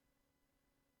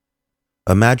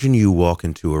Imagine you walk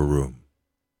into a room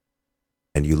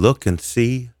and you look and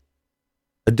see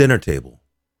a dinner table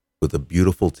with a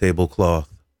beautiful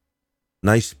tablecloth,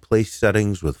 nice place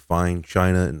settings with fine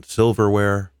china and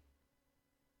silverware,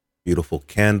 beautiful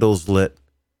candles lit,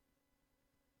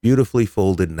 beautifully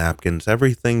folded napkins.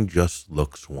 Everything just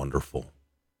looks wonderful.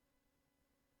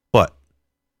 But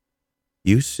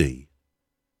you see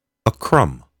a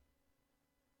crumb,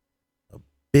 a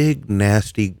big,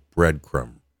 nasty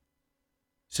breadcrumb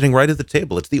sitting right at the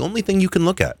table. It's the only thing you can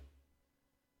look at.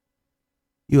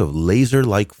 You have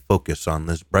laser-like focus on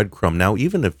this breadcrumb. Now,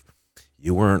 even if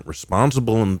you weren't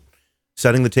responsible in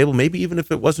setting the table, maybe even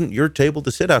if it wasn't your table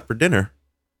to sit at for dinner,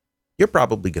 you're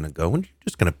probably going to go and you're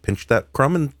just going to pinch that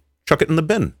crumb and chuck it in the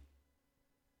bin.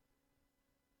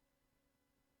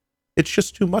 It's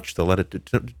just too much to let it.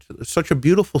 It's such a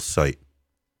beautiful sight.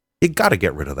 You got to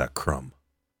get rid of that crumb.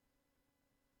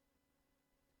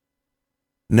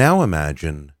 Now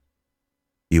imagine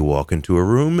you walk into a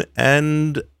room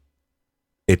and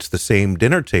it's the same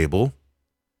dinner table,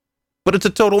 but it's a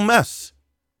total mess.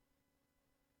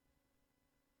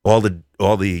 All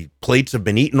the plates have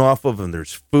been eaten off of, and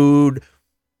there's food.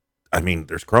 I mean,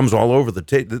 there's crumbs all over the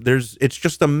table. It's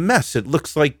just a mess. It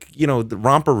looks like, the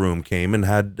romper room came and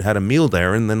had a meal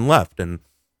there and then left. And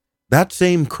that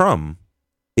same crumb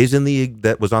is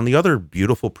that was on the other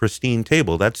beautiful, pristine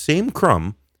table. That same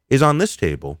crumb is on this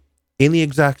table in the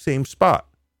exact same spot.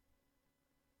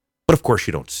 But of course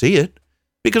you don't see it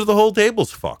because the whole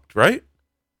table's fucked, right?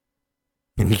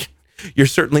 And you're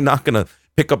certainly not going to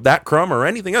pick up that crumb or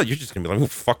anything else. You're just going to be like, oh,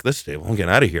 fuck this table. I'm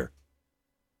getting out of here.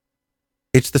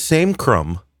 It's the same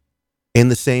crumb in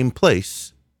the same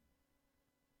place,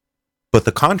 but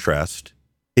the contrast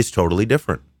is totally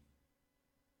different.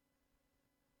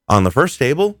 On the first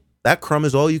table, that crumb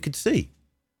is all you could see.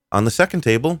 On the second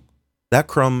table, that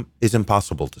crumb is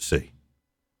impossible to see.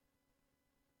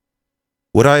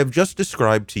 What I have just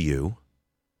described to you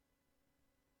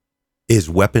is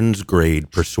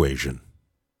weapons-grade persuasion.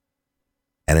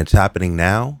 And it's happening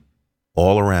now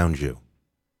all around you.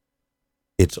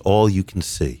 It's all you can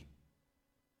see.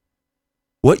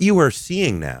 What you are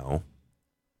seeing now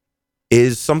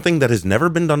is something that has never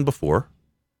been done before.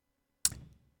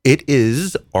 It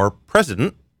is our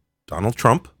president, Donald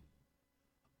Trump,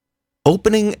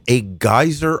 opening a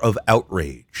geyser of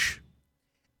outrage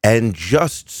and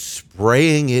just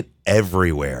spraying it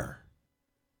everywhere.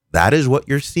 That is what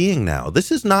you're seeing now.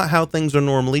 This is not how things are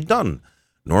normally done.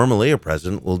 Normally, a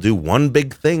president will do one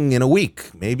big thing in a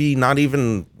week, maybe not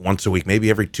even once a week,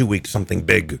 maybe every 2 weeks, something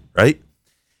big, right?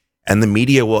 And the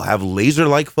media will have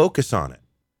laser-like focus on it.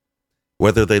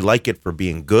 Whether they like it for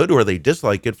being good or they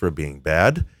dislike it for being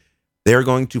bad, they're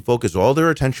going to focus all their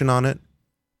attention on it,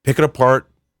 pick it apart,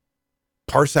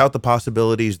 parse out the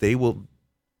possibilities. They will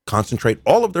concentrate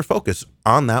all of their focus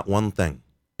on that one thing.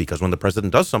 Because when the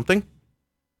president does something,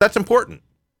 that's important.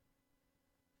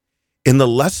 In the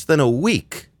less than a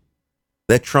week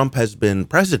that Trump has been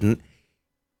president,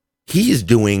 he's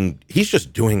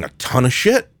just doing a ton of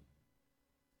shit.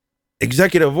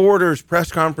 Executive orders,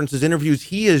 press conferences, interviews.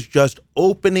 He is just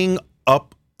opening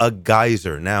up a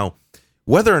geyser. Now,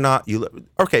 whether or not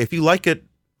if you like it,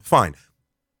 fine.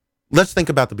 Let's think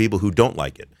about the people who don't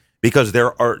like it, because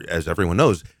there are, as everyone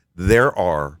knows, there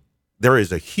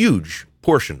is a huge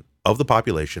portion of the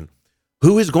population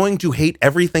who is going to hate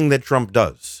everything that Trump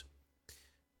does.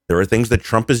 There are things that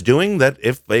Trump is doing that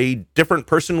if a different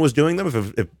person was doing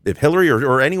them, if Hillary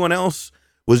or anyone else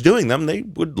was doing them, they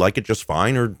would like it just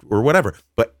fine or whatever.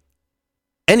 But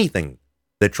anything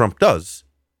that Trump does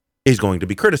is going to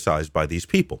be criticized by these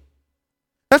people.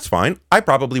 That's fine. I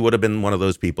probably would have been one of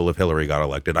those people if Hillary got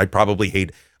elected. I'd probably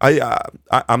hate.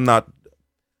 I'm not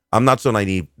so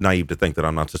naive to think that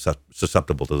I'm not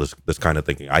susceptible to this kind of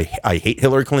thinking. I hate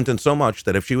Hillary Clinton so much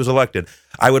that if she was elected,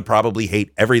 I would probably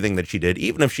hate everything that she did,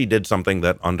 even if she did something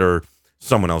that under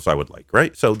someone else I would like,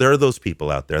 right? So there are those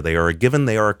people out there. They are a given.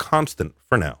 They are a constant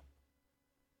for now.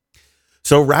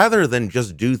 So rather than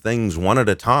just do things one at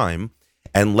a time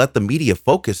and let the media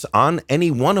focus on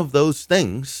any one of those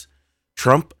things,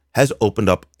 Trump has opened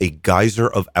up a geyser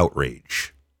of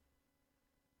outrage.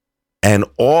 And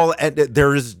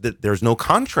there's no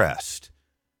contrast.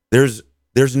 There's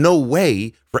no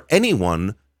way for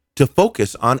anyone to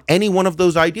focus on any one of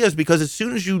those ideas, because as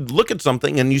soon as you look at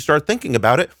something and you start thinking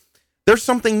about it, there's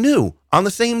something new on the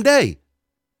same day.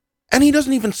 And he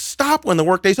doesn't even stop when the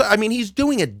workday's. I mean, he's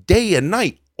doing it day and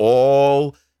night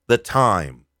all the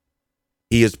time.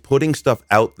 He is putting stuff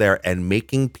out there and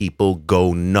making people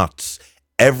go nuts.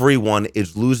 Everyone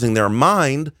is losing their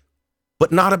mind,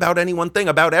 but not about any one thing,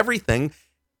 about everything.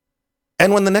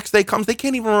 And when the next day comes, they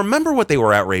can't even remember what they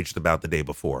were outraged about the day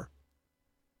before.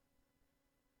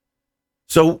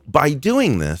 So by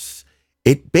doing this,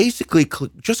 it basically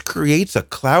just creates a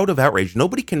cloud of outrage.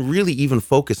 Nobody can really even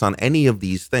focus on any of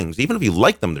these things. Even if you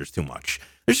like them, there's too much.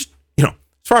 There's just, as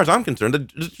far as I'm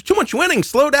concerned, there's too much winning.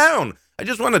 Slow down. I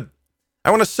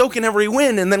want to soak in every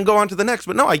win and then go on to the next.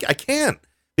 But no, I can't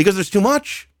because there's too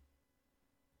much.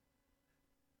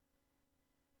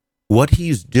 What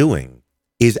he's doing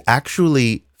is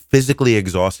actually physically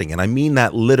exhausting. And I mean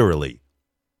that literally.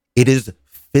 It is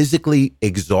physically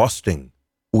exhausting.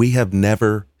 We have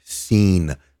never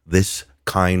seen this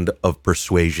kind of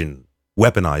persuasion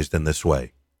weaponized in this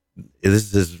way.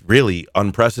 This is really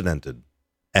unprecedented.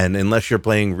 And unless you're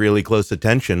paying really close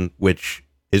attention, which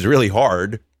is really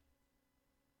hard,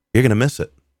 you're going to miss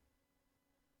it.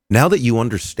 Now that you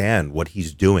understand what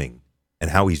he's doing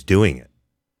and how he's doing it,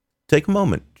 take a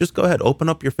moment. Just go ahead. Open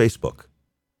up your Facebook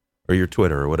or your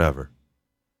Twitter or whatever.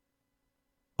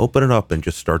 Open it up and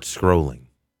just start scrolling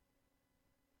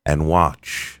and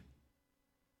watch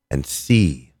and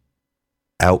see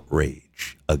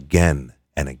outrage again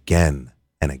and again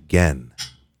and again.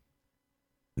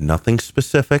 Nothing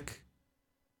specific,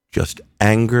 just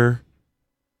anger,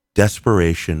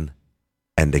 desperation,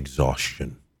 and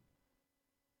exhaustion.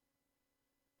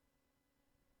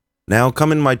 Now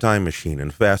come in my time machine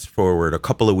and fast forward a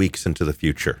couple of weeks into the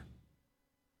future,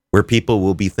 where people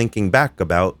will be thinking back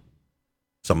about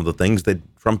some of the things that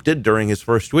Trump did during his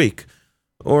first week.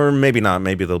 Or maybe not,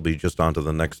 maybe they'll be just on to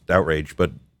the next outrage.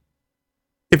 But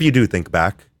if you do think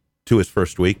back to his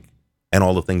first week and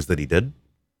all the things that he did,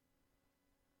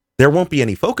 there won't be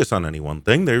any focus on any one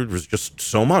thing. There was just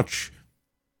so much.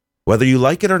 Whether you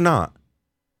like it or not,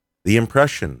 the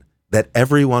impression that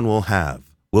everyone will have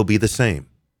will be the same.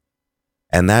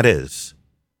 And that is,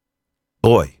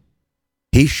 boy,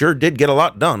 he sure did get a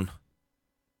lot done.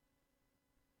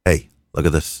 Hey, look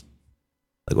at this.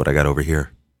 Look what I got over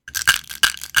here.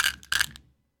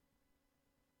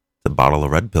 It's a bottle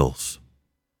of red pills.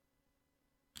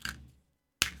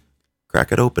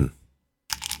 Crack it open.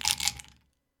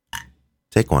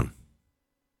 Take one.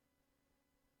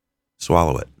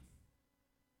 Swallow it.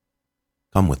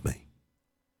 Come with me.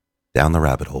 Down the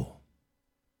rabbit hole.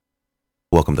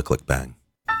 Welcome to ClickBang.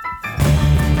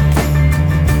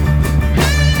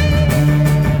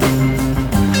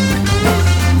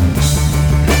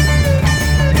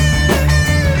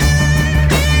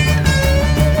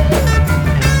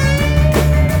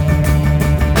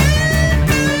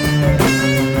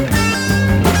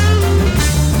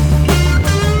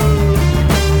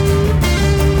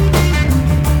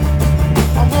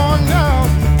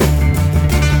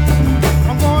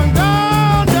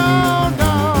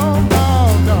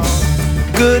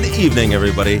 Good evening,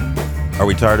 everybody. Are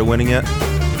we tired of winning yet?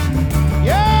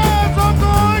 Yes, I'm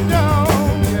going down.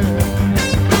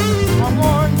 Yeah. I'm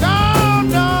going down,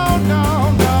 down,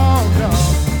 down, down,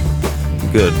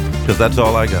 down. Good, because that's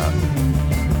all I got.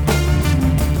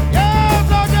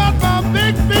 Yes, I got my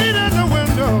big feet in the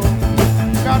window.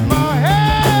 Got my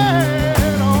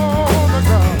head on the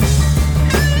ground.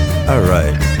 All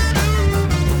right.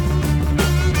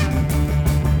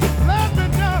 Let me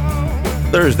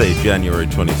down. Thursday, January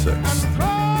 26th.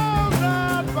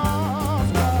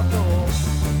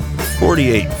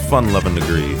 48 fun-loving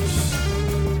degrees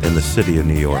in the city of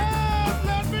New York.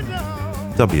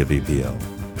 WBPL.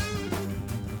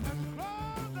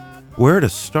 Where to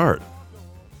start?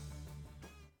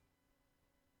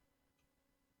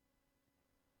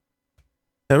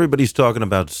 Everybody's talking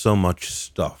about so much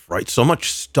stuff, right? So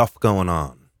much stuff going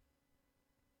on.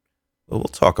 Well, we'll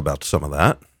talk about some of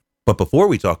that. But before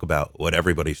we talk about what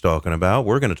everybody's talking about,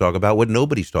 we're going to talk about what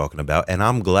nobody's talking about. And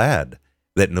I'm glad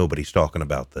that nobody's talking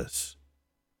about this.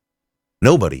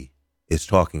 Nobody is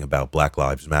talking about Black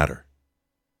Lives Matter.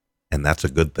 And that's a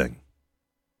good thing.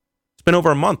 It's been over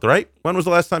a month, right? When was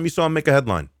the last time you saw him make a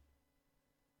headline?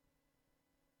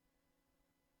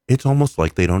 It's almost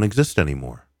like they don't exist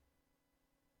anymore.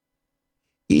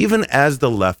 Even as the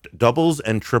left doubles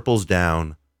and triples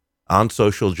down on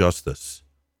social justice,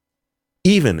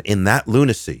 even in that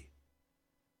lunacy,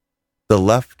 the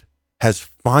left has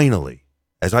finally,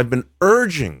 as I've been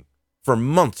urging for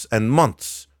months and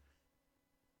months,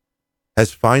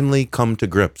 has finally come to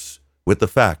grips with the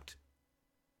fact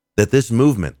that this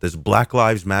movement, this Black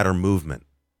Lives Matter movement,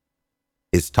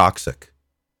 is toxic.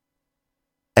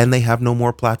 And they have no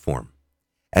more platform.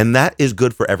 And that is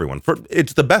good for everyone.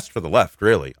 It's the best for the left,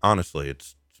 really. Honestly,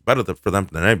 it's better for them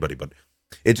than anybody. But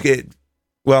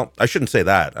well, I shouldn't say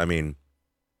that. I mean,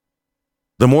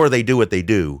 the more they do what they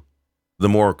do, the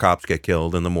more cops get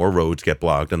killed and the more roads get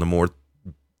blocked and the more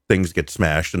things get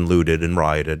smashed and looted and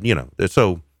rioted,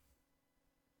 So,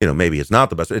 maybe it's not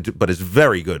the best, but it's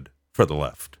very good for the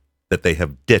left that they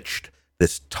have ditched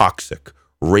this toxic,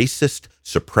 racist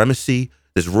supremacy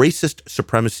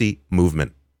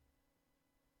movement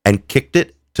and kicked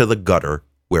it to the gutter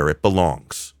where it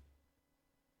belongs.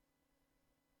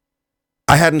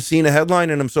 I hadn't seen a headline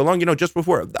in them so long, just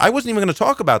before. I wasn't even going to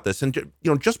talk about this. And,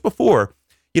 just before,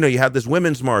 you had this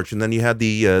women's march, and then you had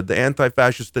the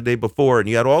anti-fascist the day before, and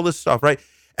you had all this stuff, right?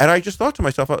 And I just thought to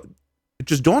myself, it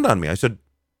just dawned on me. I said,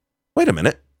 wait a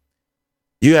minute.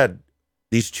 You had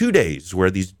these 2 days where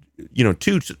these,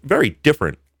 two very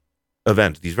different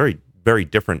events, these very, very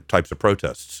different types of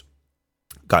protests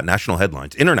got national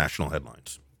headlines, international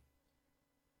headlines.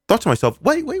 Thought to myself,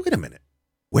 wait a minute.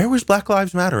 Where was Black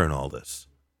Lives Matter in all this?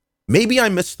 Maybe I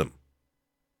missed them.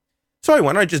 So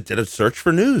I just did a search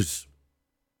for news.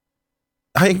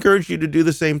 I encourage you to do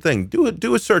the same thing.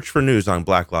 Do a search for news on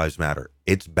Black Lives Matter.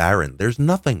 It's barren. There's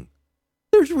nothing.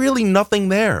 There's really nothing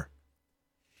there.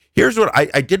 Here's what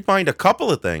I did find a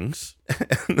couple of things.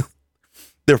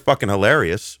 They're fucking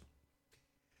hilarious.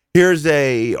 Here's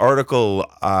a article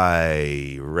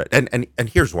I read, and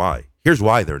here's why. Here's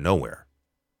why they're nowhere.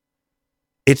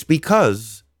 It's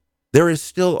because there is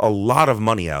still a lot of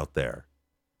money out there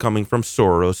coming from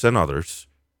Soros and others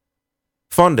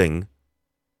funding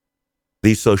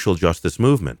these social justice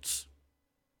movements.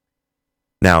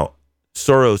 Now,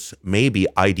 Soros may be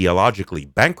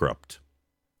ideologically bankrupt,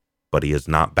 but he is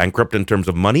not bankrupt in terms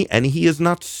of money, and he is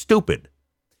not stupid.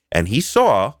 And he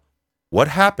saw what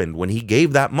happened when he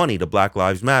gave that money to Black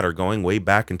Lives Matter going way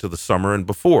back into the summer and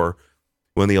before,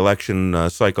 when the election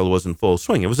cycle was in full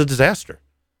swing. It was a disaster.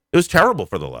 It was terrible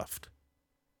for the left.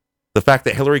 The fact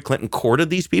that Hillary Clinton courted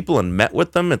these people and met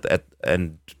with them,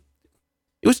 and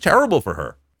it was terrible for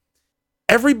her.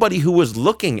 Everybody who was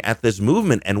looking at this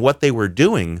movement and what they were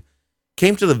doing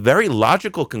came to the very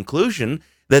logical conclusion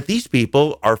that these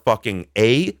people are fucking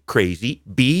A, crazy,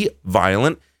 B,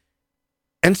 violent,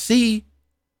 and C,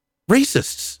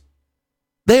 racists.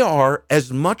 They are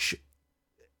as much...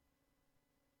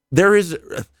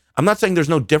 I'm not saying there's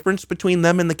no difference between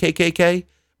them and the KKK,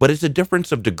 but it's a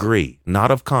difference of degree,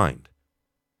 not of kind.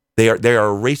 They are a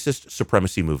racist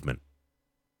supremacy movement.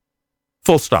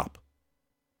 Full stop.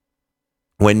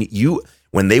 When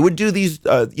they would do these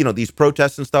these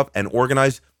protests and stuff and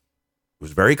organize, it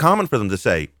was very common for them to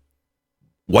say,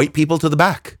 white people to the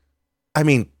back. I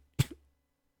mean,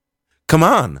 come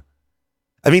on.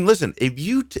 I mean, listen, if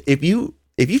you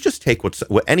just take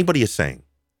what anybody is saying,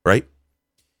 right?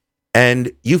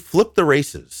 And you flip the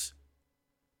races.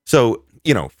 So,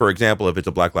 for example, if it's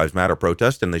a Black Lives Matter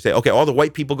protest and they say, okay, all the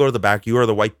white people go to the back, you are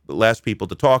the last people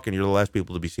to talk and you're the last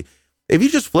people to be seen. If you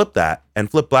just flip that and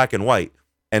flip black and white,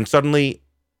 and suddenly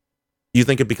you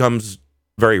think it becomes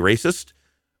very racist,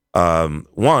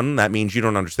 one, that means you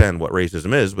don't understand what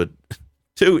racism is, but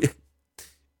two,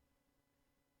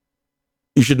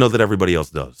 you should know that everybody else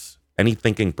does. Any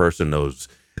thinking person knows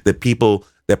that people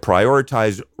that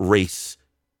prioritize race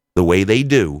the way they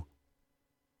do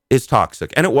is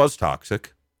toxic. And it was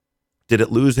toxic. Did it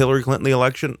lose Hillary Clinton the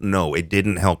election? No, it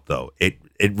didn't help, though. It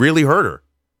really hurt her.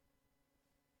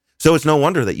 So it's no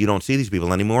wonder that you don't see these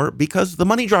people anymore, because the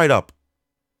money dried up.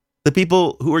 The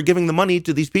people who were giving the money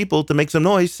to these people to make some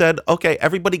noise said, okay,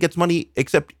 everybody gets money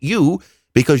except you,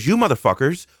 because you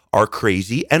motherfuckers are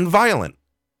crazy and violent.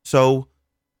 So,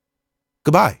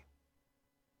 goodbye.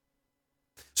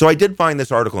 So I did find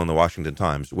this article in the Washington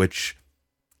Times, which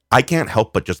I can't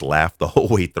help but just laugh the whole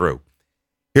way through.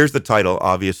 Here's the title.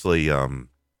 Obviously,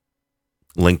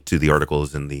 linked to the article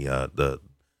is in the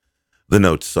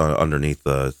notes underneath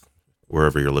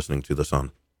wherever you're listening to this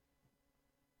on.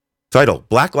 Title: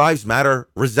 Black Lives Matter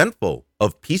resentful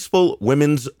of peaceful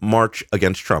women's march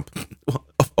against Trump.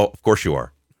 Of course you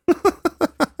are.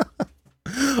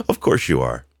 Of course you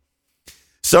are.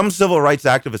 Some civil rights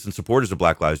activists and supporters of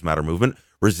Black Lives Matter movement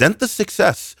resent the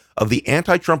success of the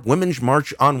anti-Trump Women's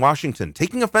March on Washington,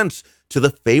 taking offense to the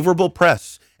favorable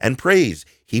press and praise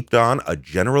heaped on a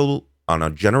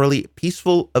generally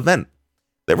peaceful event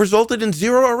that resulted in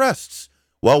 0 arrests,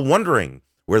 while wondering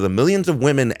where the millions of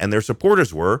women and their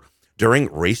supporters were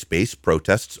during race-based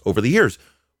protests over the years.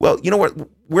 Well, you know what?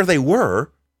 Where they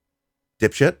were,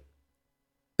 dipshit,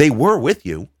 they were with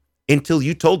you until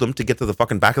you told them to get to the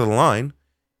fucking back of the line,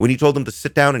 when you told them to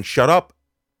sit down and shut up,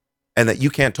 and that you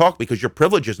can't talk because your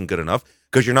privilege isn't good enough,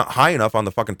 because you're not high enough on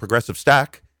the fucking progressive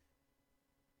stack.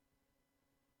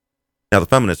 Now, the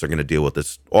feminists are going to deal with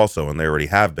this also, and they already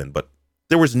have been, but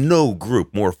there was no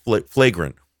group more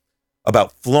flagrant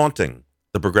about flaunting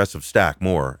the progressive stack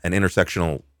more, and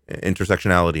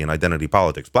intersectionality and identity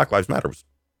politics. Black Lives Matter was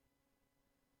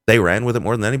They ran with it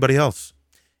more than anybody else.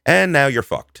 And now you're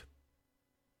fucked.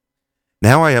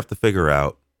 Now I have to figure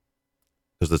out,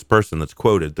 because this person that's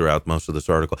quoted throughout most of this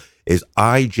article is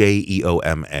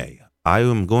Ijeoma. I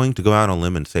am going to go out on a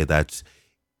limb and say that's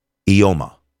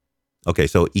Ioma. Okay,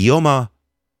 so Ioma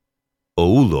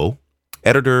Oulo,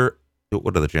 editor,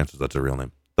 what are the chances that's a real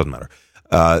name? Doesn't matter.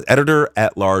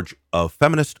 Editor-at-large of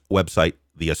feminist website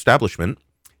The Establishment,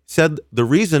 said the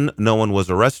reason no one was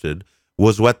arrested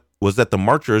was that the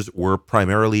marchers were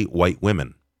primarily white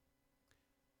women.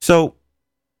 So,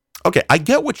 okay, I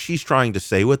get what she's trying to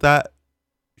say with that.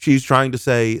 She's trying to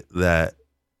say that,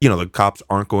 the cops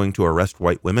aren't going to arrest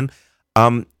white women.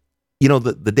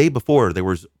 The day before, there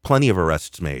was plenty of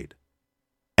arrests made.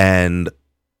 And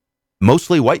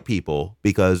mostly white people,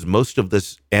 because most of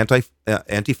this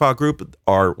Antifa group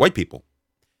are white people.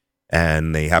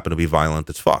 And they happen to be violent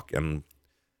as fuck. And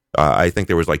I think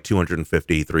there was like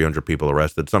 250, 300 people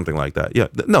arrested, something like that. Yeah,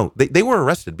 no, they were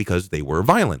arrested because they were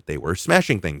violent. They were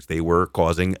smashing things. They were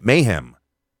causing mayhem.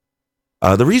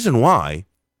 The reason why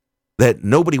that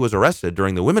nobody was arrested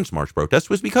during the Women's March protest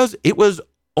was because it was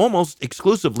almost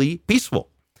exclusively peaceful.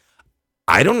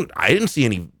 I didn't see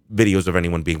any videos of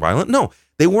anyone being violent. No,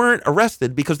 they weren't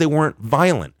arrested because they weren't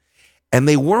violent. And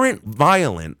they weren't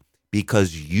violent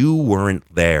because you weren't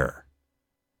there.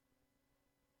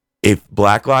 If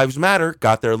Black Lives Matter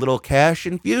got their little cash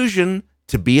infusion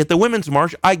to be at the Women's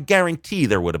March, I guarantee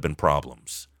there would have been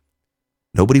problems.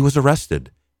 Nobody was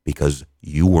arrested because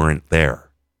you weren't there.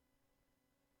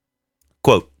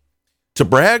 Quote, to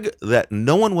brag that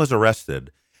no one was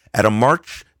arrested at a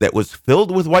march that was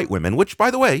filled with white women, which, by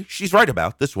the way, she's right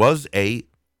about. This was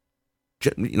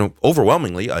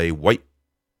overwhelmingly a white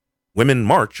women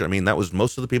march. I mean, that was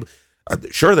most of the people.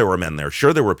 Sure, there were men there.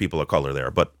 Sure, there were people of color there.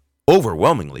 But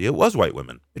overwhelmingly, it was white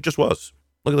women. It just was.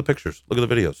 Look at the pictures. Look at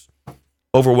the videos.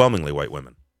 Overwhelmingly white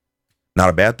women. Not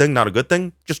a bad thing, not a good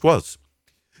thing, just was.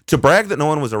 To brag that no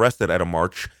one was arrested at a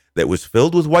march that was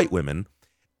filled with white women,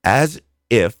 as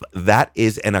if that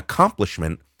is an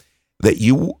accomplishment that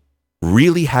you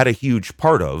really had a huge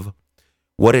part of,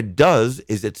 what it does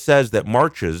is it says that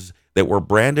marches that were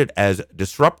branded as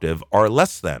disruptive are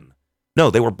less than.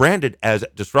 No, they were branded as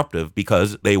disruptive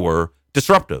because they were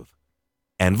disruptive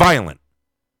and violent.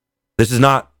 This is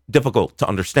not difficult to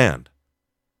understand.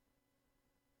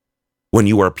 When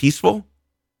you are peaceful,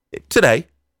 today,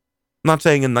 I'm not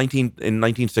saying in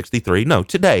 1963, no,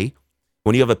 today,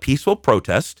 when you have a peaceful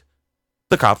protest,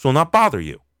 the cops will not bother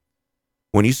you.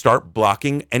 When you start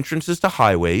blocking entrances to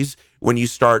highways, when you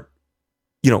start,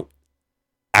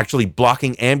 actually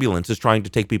blocking ambulances trying to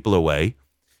take people away,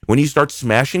 when you start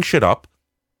smashing shit up,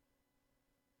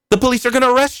 the police are going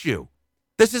to arrest you.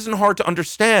 This isn't hard to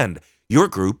understand. Your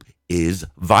group is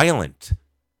violent.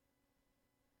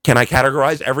 Can I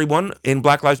categorize everyone in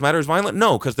Black Lives Matter as violent?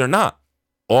 No, because they're not.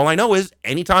 All I know is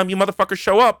anytime you motherfuckers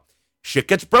show up, shit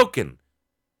gets broken.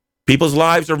 People's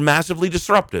lives are massively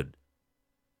disrupted.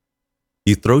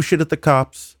 You throw shit at the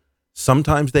cops.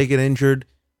 Sometimes they get injured.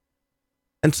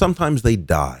 And sometimes they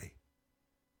die.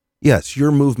 Yes,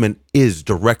 your movement is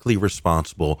directly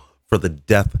responsible for the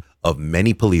death of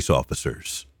many police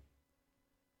officers.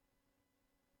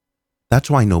 That's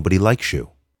why nobody likes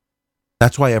you.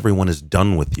 That's why everyone is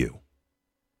done with you.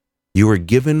 You were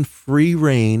given free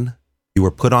rein. You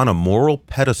were put on a moral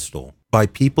pedestal by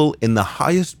people in the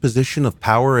highest position of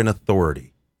power and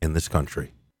authority in this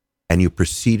country. And you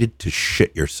proceeded to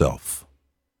shit yourself.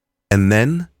 And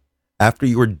then, after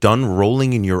you were done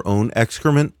rolling in your own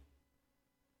excrement,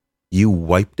 you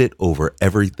wiped it over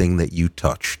everything that you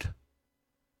touched.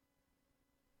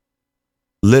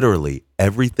 Literally,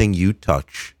 everything you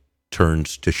touch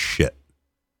turns to shit.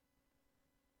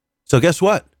 So guess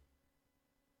what?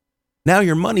 Now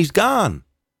your money's gone.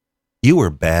 You were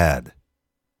bad.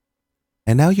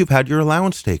 And now you've had your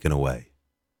allowance taken away.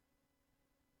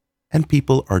 And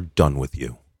people are done with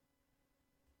you.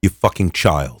 You fucking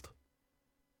child.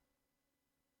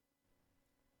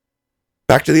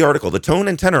 Back to the article. The tone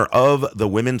and tenor of the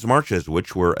women's marches,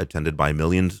 which were attended by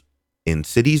millions in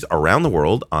cities around the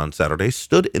world on Saturday,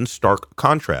 stood in stark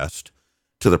contrast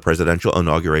to the presidential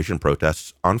inauguration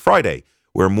protests on Friday,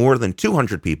 where more than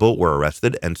 200 people were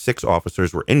arrested and 6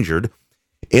 officers were injured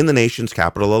in the nation's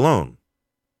capital alone.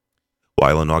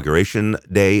 While Inauguration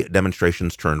Day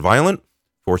demonstrations turned violent,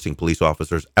 forcing police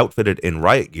officers outfitted in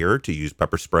riot gear to use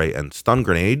pepper spray and stun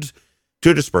grenades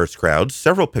to disperse crowds,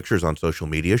 several pictures on social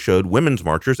media showed women's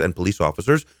marchers and police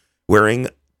officers wearing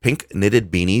pink knitted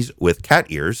beanies with cat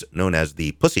ears, known as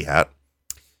the pussy hat,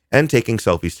 and taking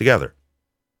selfies together.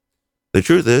 The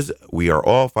truth is, we are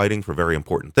all fighting for very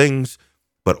important things,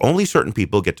 but only certain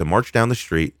people get to march down the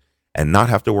street and not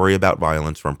have to worry about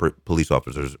violence from police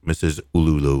officers, Mrs.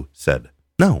 Ululu said.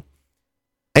 No,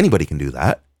 anybody can do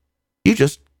that. You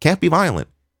just can't be violent,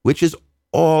 which is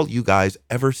all you guys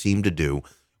ever seem to do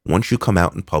once you come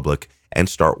out in public and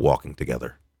start walking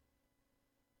together.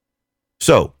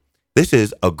 So, this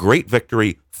is a great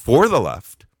victory for the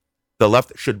left. The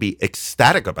left should be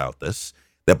ecstatic about this,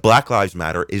 that Black Lives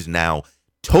Matter is now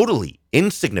totally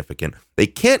insignificant. They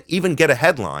can't even get a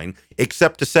headline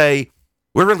except to say,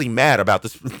 we're really mad about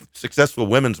this successful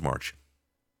women's march.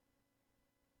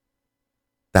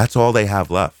 That's all they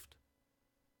have left.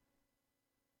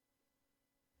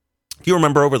 Do you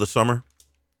remember over the summer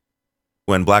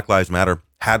when Black Lives Matter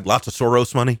had lots of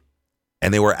Soros money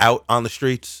and they were out on the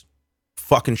streets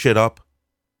fucking shit up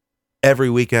every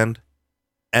weekend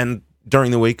and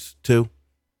during the weeks too?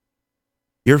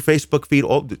 Your Facebook feed,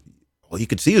 all you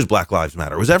could see was Black Lives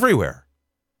Matter. It was everywhere.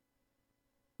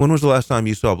 When was the last time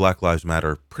you saw Black Lives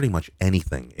Matter? Pretty much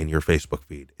anything in your Facebook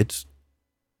feed.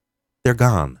 They're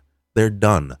gone. They're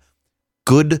done.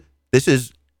 Good.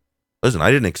 Listen, I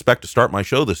didn't expect to start my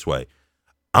show this way.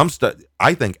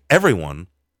 I think everyone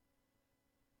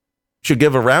should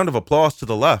give a round of applause to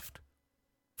the left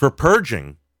for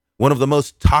purging one of the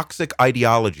most toxic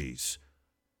ideologies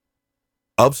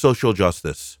of social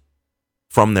justice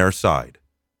from their side.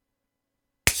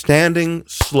 Standing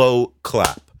slow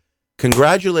clap.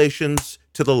 Congratulations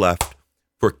to the left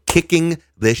for kicking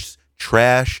this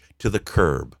trash to the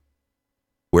curb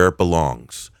where it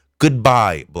belongs.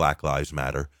 Goodbye, Black Lives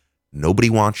Matter. Nobody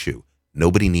wants you.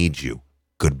 Nobody needs you.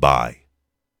 Goodbye.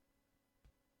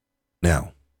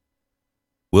 Now,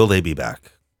 will they be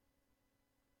back?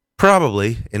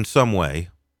 Probably, in some way.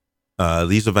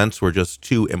 These events were just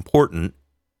too important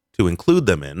to include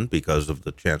them in because of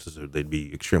the chances that they'd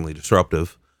be extremely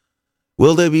disruptive.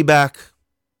 Will they be back?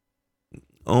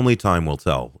 Only time will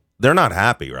tell. They're not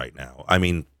happy right now. I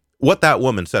mean, what that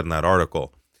woman said in that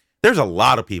article, there's a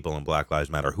lot of people in Black Lives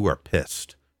Matter who are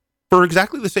pissed for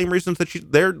exactly the same reasons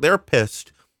that they're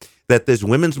pissed that this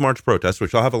women's march protest,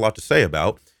 which I'll have a lot to say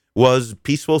about, was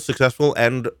peaceful, successful,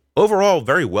 and overall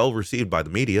very well received by the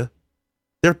media.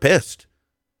 They're pissed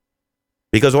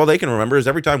because all they can remember is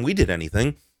every time we did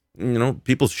anything,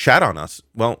 people shat on us.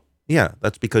 Well, yeah,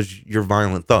 that's because you're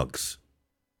violent thugs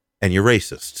and you're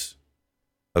racists.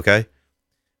 Okay?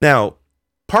 Now,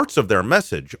 parts of their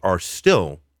message are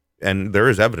still, and there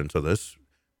is evidence of this,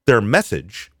 their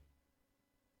message,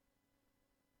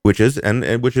 which is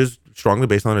strongly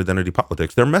based on identity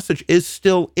politics, their message is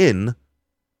still in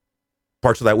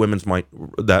parts of that women's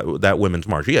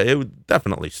march. Yeah, it was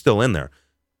definitely still in there,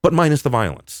 but minus the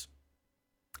violence.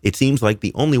 It seems like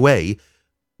the only way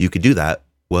you could do that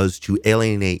was to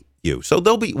alienate you. So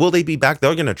will they be back?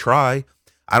 They're going to try.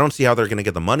 I don't see how they're going to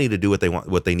get the money to do what they want,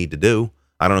 what they need to do.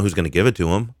 I don't know who's going to give it to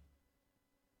them.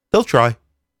 They'll try.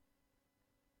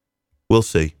 We'll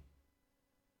see.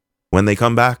 When they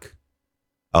come back,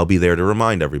 I'll be there to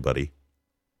remind everybody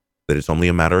that it's only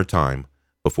a matter of time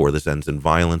before this ends in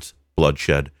violence,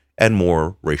 bloodshed, and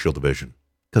more racial division,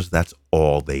 because that's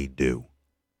all they do.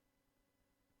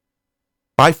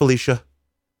 Bye, Felicia.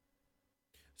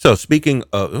 So speaking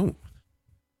of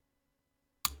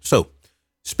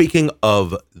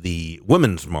the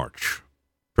Women's March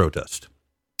protest,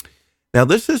 now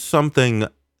this is something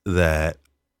that,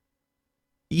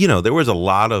 there was a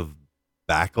lot of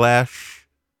backlash,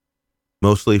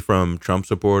 mostly from Trump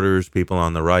supporters, people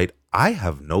on the right. I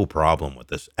have no problem with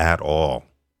this at all.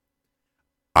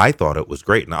 I thought it was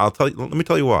great. And let me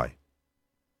tell you why.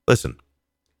 Listen,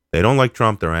 they don't like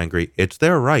Trump. They're angry. It's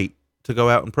their right to go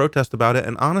out and protest about it.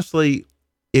 And honestly,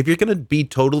 if you're going to be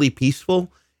totally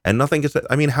peaceful and nothing gets,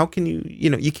 how can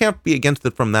you can't be against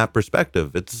it from that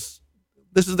perspective. This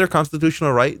is their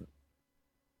constitutional right.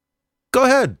 Go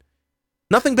ahead.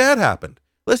 Nothing bad happened.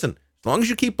 Listen, as long as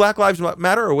you keep Black Lives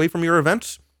Matter away from your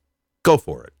events, go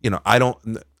for it. I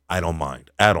don't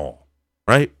mind at all.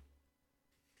 Right?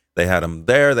 They had them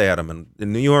there. They had them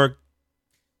in New York.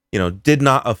 Did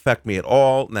not affect me at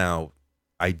all. Now,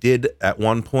 I did at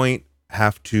one point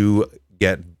have to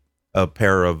get a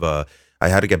pair of, I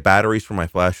had to get batteries for my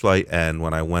flashlight. And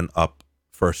when I went up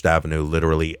First Avenue,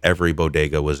 literally every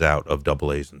bodega was out of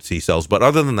AA's and C cells. But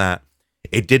other than that,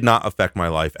 it did not affect my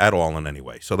life at all in any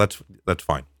way. So that's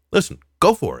fine. Listen,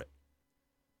 go for it.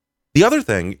 The other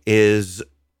thing is,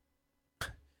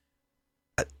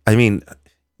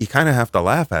 you kind of have to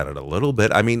laugh at it a little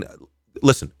bit.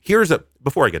 Listen,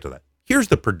 before I get to that, here's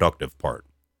the productive part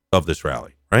of this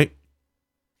rally, right?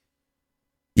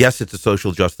 Yes, it's a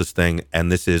social justice thing,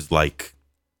 and this is like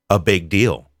a big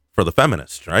deal for the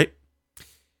feminists, right?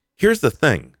 Here's the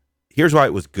thing. Here's why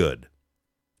it was good.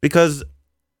 Because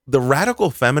the radical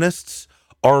feminists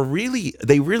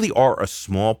they really are a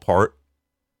small part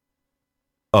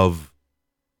of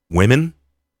women.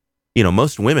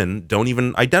 Most women don't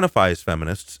even identify as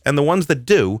feminists. And the ones that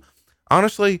do,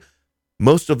 honestly,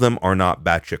 most of them are not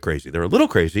batshit crazy. They're a little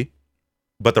crazy,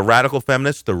 but the radical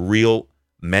feminists, the real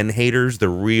men haters, the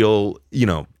real,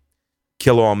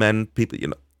 kill all men people,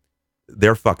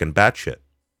 they're fucking batshit.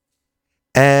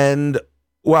 And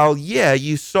while, yeah,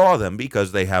 you saw them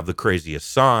because they have the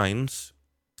craziest signs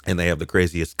and they have the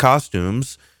craziest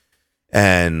costumes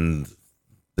and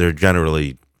they're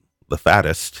generally the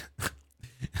fattest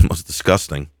and most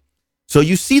disgusting. So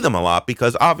you see them a lot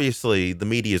because obviously the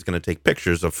media is going to take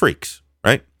pictures of freaks,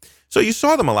 right? So you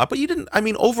saw them a lot, but you didn't,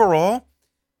 overall,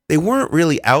 they weren't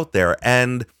really out there.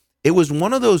 And it was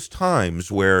one of those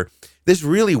times where this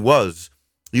really was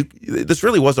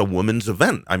a women's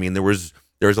event.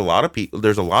 There's a lot of people,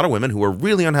 there's a lot of women who are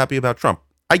really unhappy about Trump.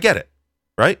 I get it,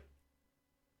 right?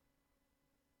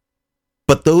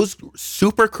 But those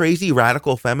super crazy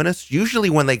radical feminists, usually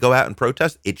when they go out and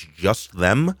protest, it's just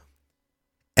them.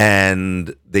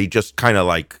 And they just kind of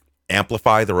like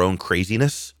amplify their own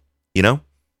craziness,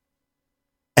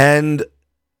 And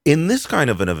in this kind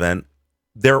of an event,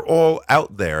 they're all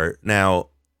out there. Now,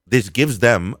 this gives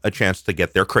them a chance to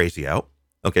get their crazy out.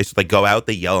 Okay, so they go out,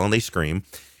 they yell, and they scream.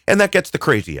 And that gets the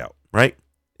crazy out, right?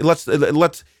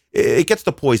 It gets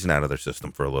the poison out of their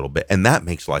system for a little bit, and that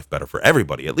makes life better for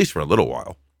everybody, at least for a little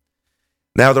while.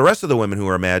 Now, the rest of the women who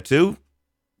are mad too,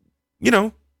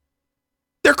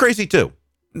 they're crazy too.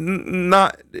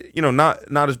 Not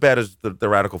as bad as the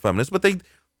radical feminists, but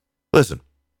listen.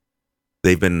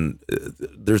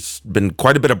 There's been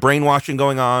quite a bit of brainwashing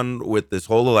going on with this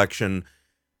whole election.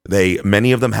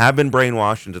 Many of them have been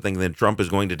brainwashed into thinking that Trump is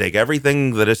going to take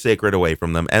everything that is sacred away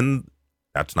from them, and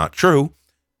that's not true.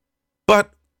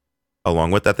 But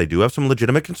along with that, they do have some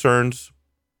legitimate concerns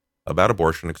about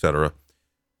abortion, etc.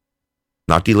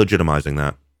 Not delegitimizing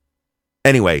that.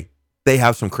 Anyway, they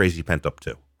have some crazy pent up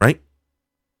too, right?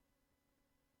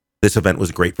 This event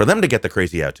was great for them to get the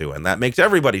crazy out too, and that makes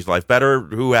everybody's life better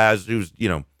who's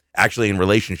actually in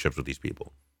relationships with these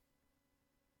people.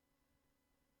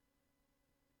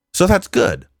 So that's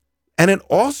good. And it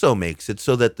also makes it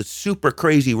so that the super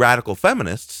crazy radical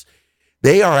feminists,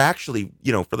 they are actually,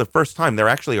 for the first time, they're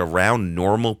actually around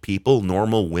normal people,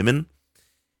 normal women.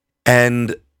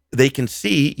 And they can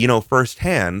see,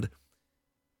 firsthand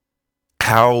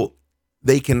how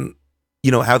they can,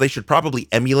 how they should probably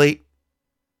emulate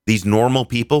these normal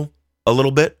people a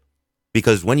little bit.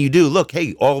 Because when you do, look,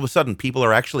 hey, all of a sudden people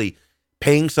are actually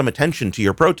paying some attention to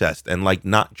your protest and like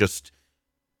not just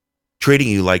treating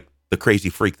you like the crazy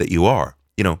freak that you are.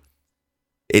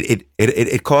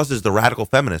 It causes the radical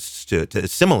feminists to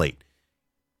assimilate,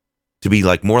 to be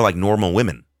like more like normal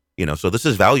women, so this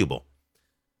is valuable.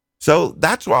 So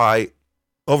that's why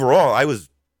overall I was,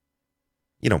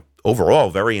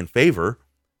 very in favor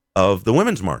of the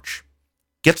Women's March.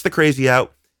 Gets the crazy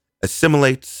out,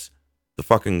 assimilates the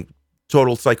fucking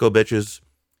total psycho bitches.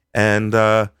 And,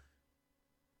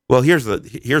 well, here's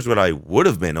what I would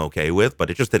have been okay with, but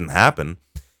it just didn't happen.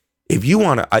 If you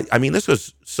want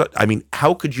to,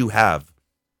 how could you have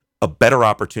a better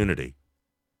opportunity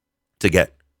to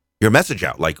get your message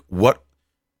out? Like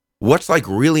what's like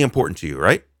really important to you,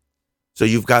 right? So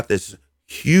you've got this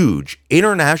huge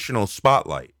international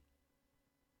spotlight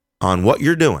on what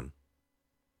you're doing.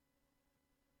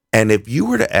 And if you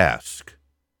were to ask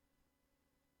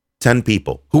 10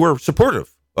 people who are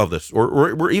supportive of this or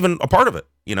were even a part of it,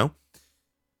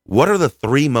 what are the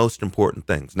 3 most important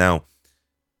things? Now,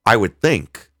 I would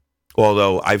think,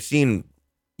 although I've seen,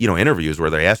 interviews where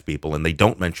they ask people and they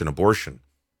don't mention abortion.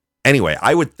 Anyway,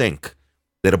 I would think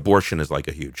that abortion is like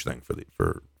a huge thing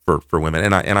for women.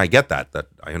 And I get that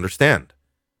I understand.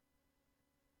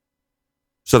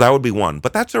 So that would be one,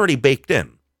 but that's already baked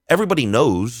in. Everybody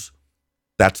knows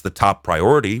that's the top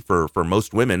priority for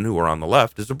most women who are on the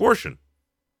left is abortion.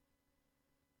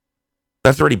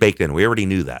 That's already baked in. We already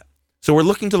knew that. So we're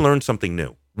looking to learn something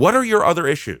new. What are your other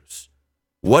issues?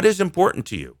 What is important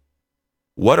to you?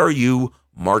 What are you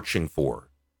marching for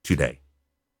today?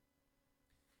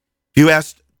 If you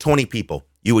asked 20 people,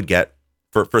 you would get,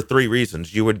 for 3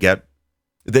 reasons, you would get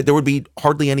that there would be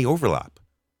hardly any overlap.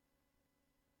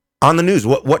 On the news,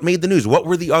 what made the news? What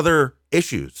were the other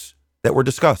issues that were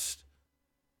discussed?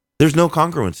 There's no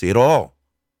congruency at all.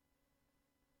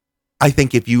 I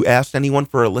think if you asked anyone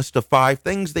for a list of 5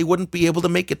 things, they wouldn't be able to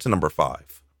make it to number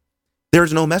 5.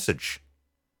 There's no message.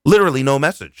 Literally no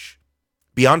message.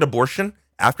 Beyond abortion,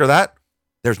 after that,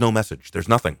 there's no message. There's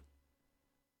nothing.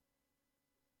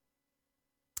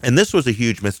 And this was a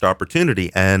huge missed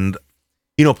opportunity. And,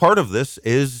 Part of this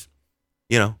is,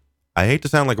 I hate to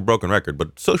sound like a broken record,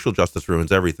 but social justice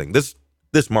ruins everything. This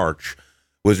march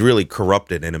was really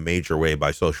corrupted in a major way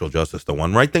by social justice. The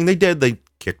one right thing they did, they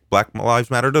kicked Black Lives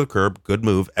Matter to the curb. Good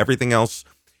move. Everything else,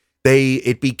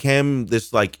 it became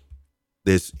this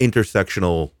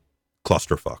intersectional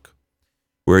clusterfuck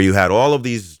where you had all of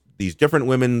these different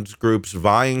women's groups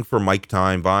vying for mic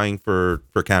time, vying for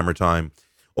camera time,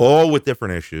 all with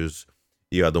different issues.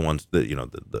 You had the ones that,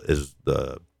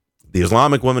 the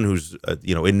Islamic woman who's,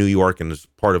 in New York and is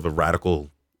part of a radical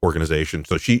organization.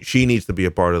 So she needs to be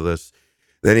a part of this.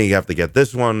 Then you have to get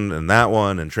this one and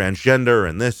transgender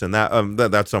and this and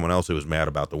that. That's someone else who was mad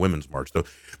about the Women's March. So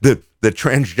the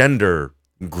transgender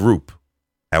group,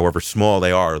 however small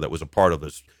they are, that was a part of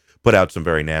this, put out some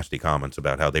very nasty comments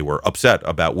about how they were upset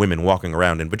about women walking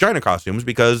around in vagina costumes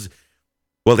because,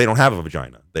 well, they don't have a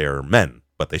vagina. They're men,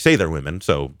 but they say they're women,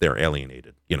 so they're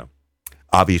alienated.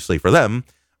 Obviously for them,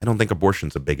 I don't think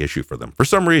abortion's a big issue for them for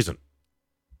some reason.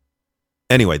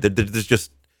 Anyway, there's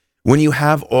just, when you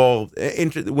have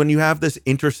this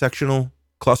intersectional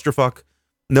clusterfuck,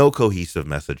 no cohesive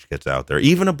message gets out there.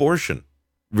 Even abortion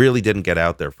really didn't get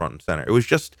out there front and center. It was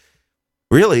just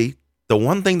really the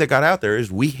one thing that got out there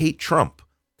is we hate Trump.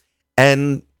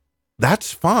 And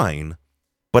that's fine.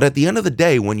 But at the end of the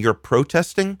day, when you're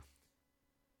protesting,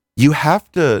 you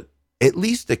have to at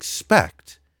least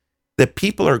expect that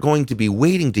people are going to be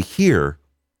waiting to hear,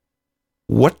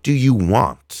 what do you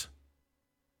want?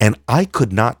 And I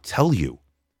could not tell you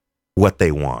what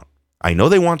they want. I know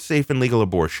they want safe and legal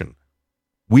abortion.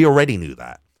 We already knew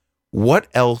that. What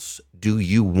else do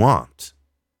you want?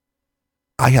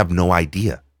 I have no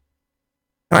idea.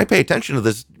 And I pay attention to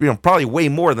this, probably way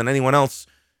more than anyone else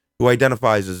who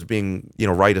identifies as being,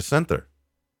 right of center.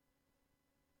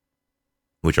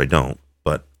 Which I don't,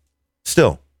 but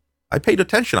still, I paid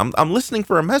attention. I'm listening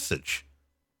for a message.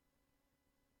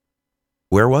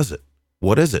 Where was it?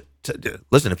 What is it?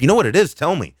 Listen, if you know what it is,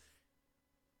 tell me.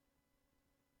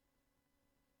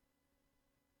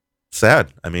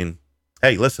 Sad. I mean,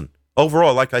 hey, listen.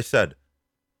 Overall, like I said,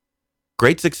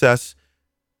 great success.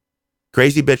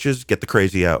 Crazy bitches, get the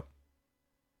crazy out.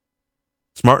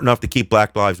 Smart enough to keep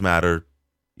Black Lives Matter,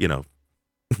 a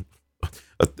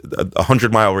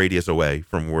 100-mile radius away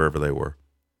from wherever they were.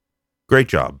 Great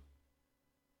job.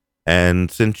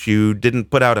 And since you didn't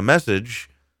put out a message,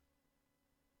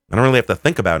 I don't really have to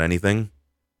think about anything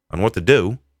on what to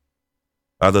do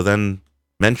other than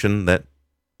mention that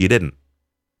you didn't.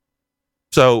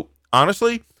 So,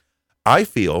 honestly, I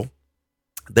feel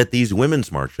that these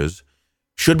women's marches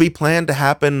should be planned to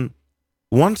happen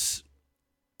once,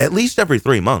 at least every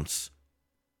 3 months.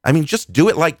 I mean, just do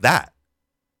it like that.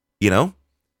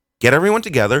 Get everyone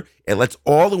together. It lets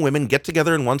all the women get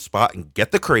together in one spot and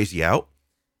get the crazy out.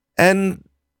 And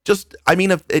just,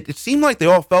 if it seemed like they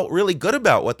all felt really good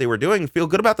about what they were doing, feel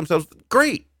good about themselves.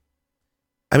 Great.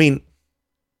 Everyone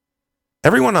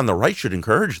on the right should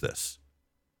encourage this.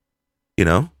 It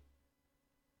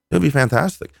would be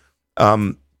fantastic.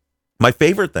 My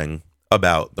favorite thing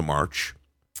about the march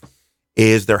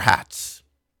is their hats.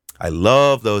 I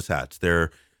love those hats.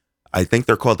 I think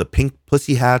they're called the pink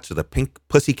pussy hats or the pink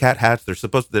pussycat hats.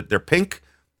 They're pink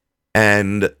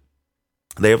and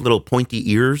they have little pointy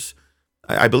ears.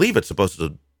 I believe it's supposed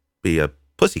to be a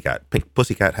pussycat, pink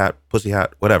pussycat hat, pussy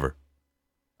hat, whatever.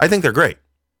 I think they're great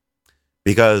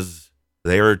because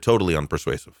they are totally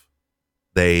unpersuasive.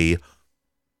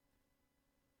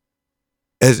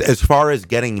 As far as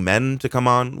getting men to come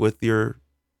on with your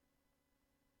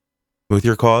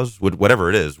cause, whatever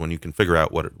it is, when you can figure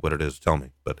out what it is, tell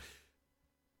me. But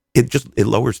it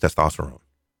lowers testosterone.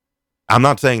 I'm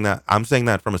not saying that. I'm saying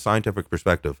that from a scientific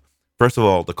perspective. First of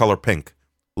all, the color pink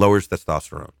lowers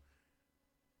testosterone.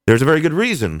 There's a very good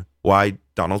reason why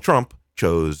Donald Trump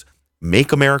chose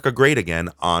 "Make America Great Again"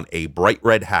 on a bright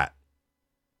red hat.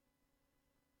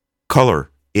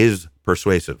 Color is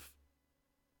persuasive.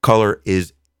 Color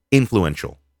is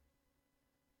influential.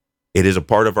 It is a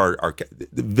part of our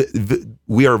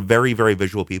we are very, very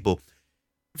visual people.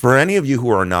 For any of you who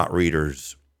are not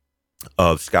readers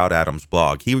of Scout Adams'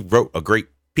 blog, he wrote a great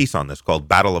piece on this called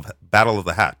Battle of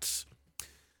the Hats.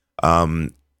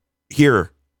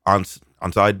 Here on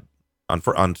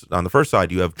the first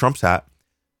side, you have Trump's hat,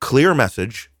 clear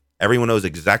message. Everyone knows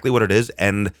exactly what it is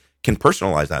and can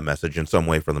personalize that message in some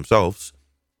way for themselves.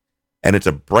 And it's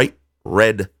a bright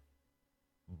red,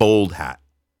 bold hat.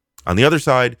 On the other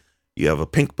side, you have a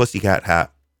pink pussycat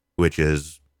hat, which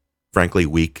is frankly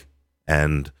weak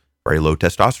and very low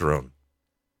testosterone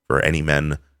for any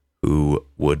men who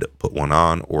would put one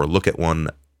on or look at one.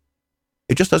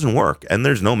 It just doesn't work. And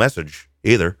there's no message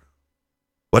either.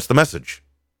 What's the message?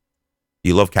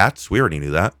 You love cats? We already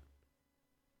knew that.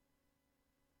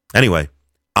 Anyway,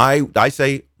 I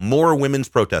say more women's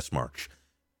protest march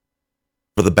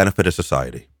for the benefit of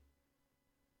society.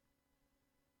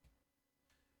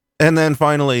 And then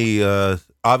finally,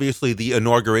 obviously, the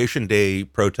Inauguration Day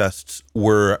protests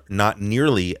were not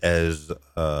nearly as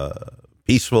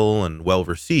peaceful and well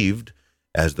received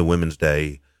as the Women's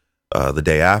Day, the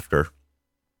day after.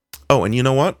 Oh, and you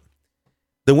know what?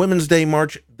 The Women's Day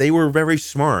March, they were very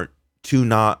smart to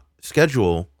not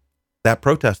schedule that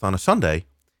protest on a Sunday,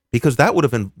 because that would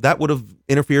have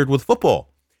interfered with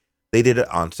football. They did it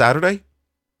on Saturday.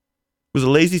 It was a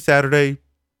lazy Saturday,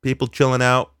 people chilling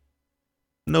out.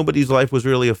 Nobody's life was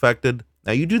really affected.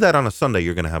 Now, you do that on a Sunday,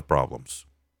 you're going to have problems.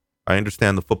 I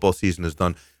understand the football season is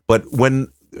done, but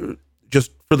when,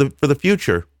 just for the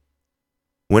future,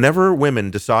 whenever women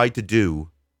decide to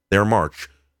do their march,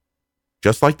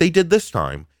 just like they did this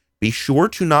time, be sure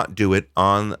to not do it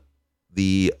on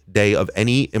the day of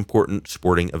any important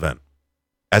sporting event.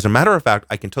 As a matter of fact,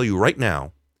 I can tell you right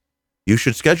now, you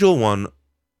should schedule one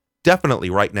definitely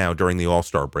right now during the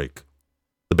All-Star break,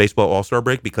 the baseball All-Star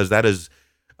break, because that is,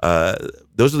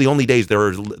 those are the only days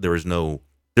there's no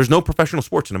professional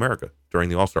sports in America during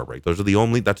the All-Star break. That's the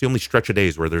only stretch of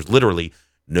days where there's literally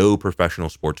no professional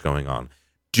sports going on.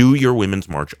 Do your women's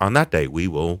march on that day. We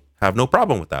will have no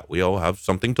problem with that. We all have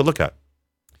something to look at.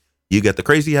 You get the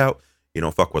crazy out. You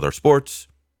don't fuck with our sports.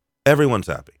 Everyone's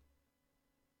happy.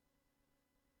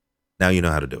 Now you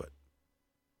know how to do it.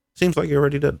 Seems like you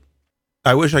already did.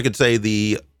 I wish I could say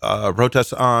the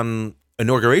protests on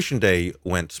Inauguration Day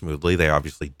went smoothly. They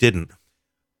obviously didn't.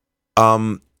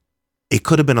 It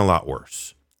could have been a lot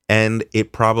worse. And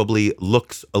it probably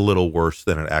looks a little worse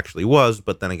than it actually was.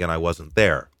 But then again, I wasn't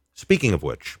there. Speaking of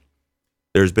which,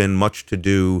 there's been much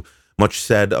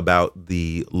said about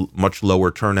the much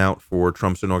lower turnout for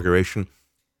Trump's inauguration.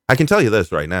 I can tell you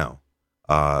this right now.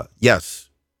 Yes,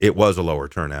 it was a lower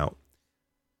turnout.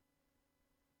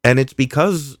 And it's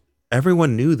because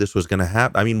everyone knew this was going to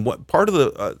happen. I mean, what part of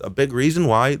a big reason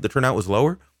why the turnout was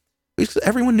lower? Because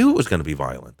everyone knew it was going to be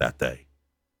violent that day.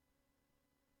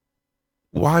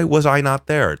 Why was I not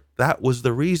there? That was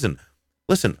the reason.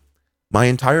 Listen, my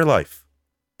entire life,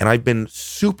 and I've been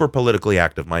super politically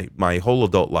active my whole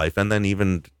adult life, and then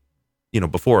even,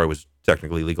 before I was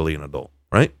technically legally an adult,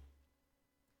 right?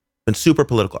 Been super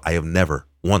political. I have never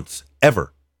once,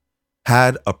 ever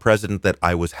had a president that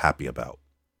I was happy about,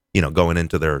 going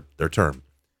into their term.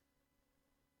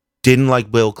 Didn't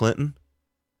like Bill Clinton.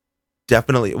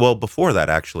 Definitely. Well, before that,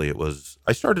 actually,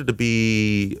 I started to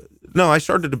be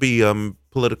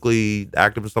politically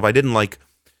active and stuff. I didn't like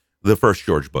the first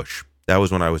George Bush. That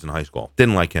was when I was in high school.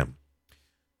 Didn't like him.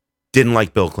 Didn't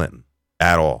like Bill Clinton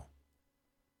at all.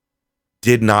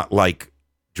 Did not like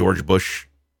George Bush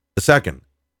II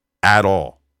at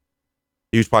all.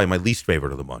 He was probably my least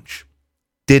favorite of the bunch.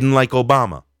 Didn't like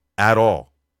Obama at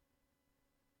all.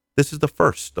 This is the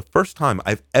first time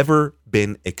I've ever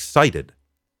been excited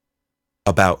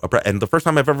about, and the first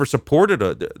time I've ever supported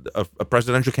a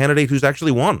presidential candidate who's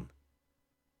actually won.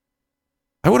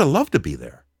 I would have loved to be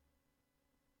there.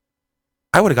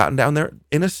 I would have gotten down there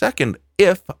in a second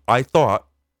if I thought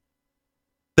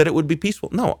that it would be peaceful.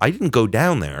 No, I didn't go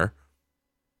down there,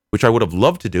 which I would have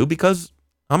loved to do, because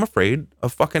I'm afraid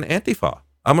of fucking Antifa.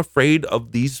 I'm afraid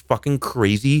of these fucking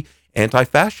crazy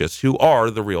anti-fascists who are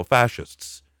the real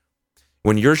fascists.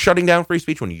 When you're shutting down free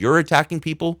speech, when you're attacking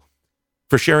people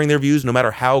for sharing their views, no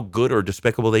matter how good or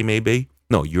despicable they may be,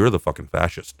 no, you're the fucking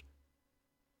fascist.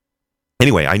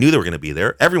 Anyway, I knew they were going to be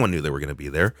there. Everyone knew they were going to be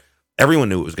there. Everyone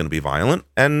knew it was going to be violent,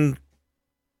 and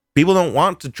people don't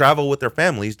want to travel with their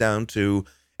families down to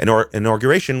an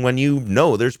inauguration when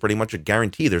there's pretty much a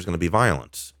guarantee there's going to be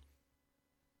violence.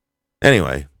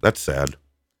 Anyway, that's sad.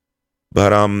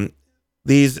 But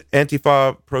these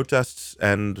Antifa protests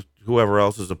and whoever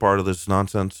else is a part of this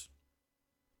nonsense,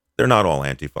 they're not all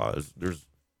Antifa. There's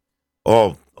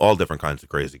all different kinds of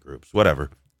crazy groups.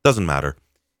 Whatever. Doesn't matter.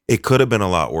 It could have been a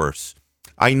lot worse.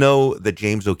 I know that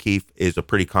James O'Keefe is a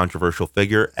pretty controversial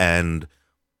figure, and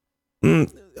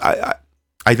I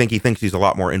think he thinks he's a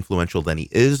lot more influential than he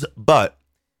is, but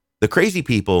the crazy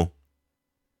people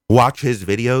watch his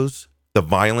videos. The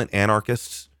violent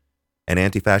anarchists and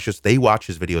anti-fascists, they watch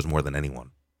his videos more than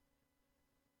anyone.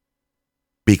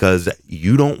 Because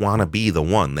you don't want to be the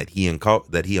one that he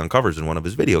uncovers in one of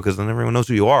his videos, because then everyone knows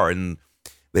who you are, and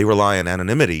they rely on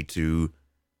anonymity to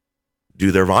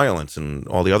do their violence and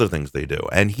all the other things they do.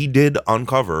 And he did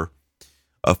uncover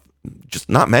just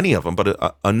not many of them,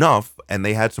 but enough, and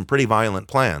they had some pretty violent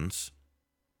plans.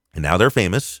 And now they're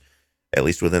famous, at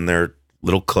least within their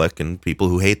little clique and people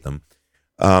who hate them.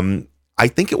 I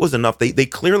think it was enough. They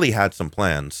clearly had some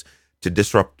plans to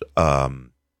disrupt,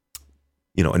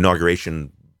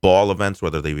 inauguration ball events,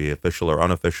 whether they be official or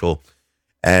unofficial,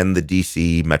 and the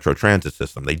DC Metro Transit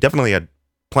system. They definitely had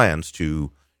plans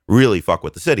to really fuck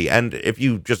with the city. And if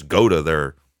you just go to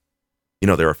their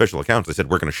official accounts, they said,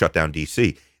 we're going to shut down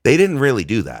DC. They didn't really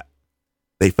do that.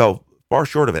 They fell far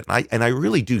short of it. And I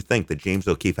really do think that James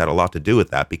O'Keefe had a lot to do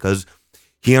with that, because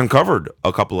he uncovered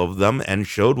a couple of them and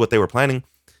showed what they were planning.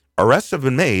 Arrests have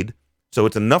been made, so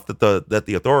it's enough that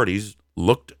the authorities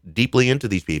looked deeply into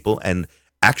these people and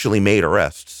actually made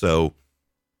arrests. So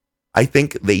I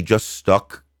think they just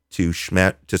stuck to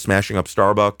smashing up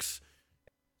Starbucks.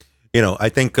 I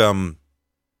think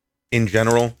in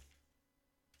general,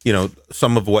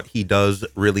 some of what he does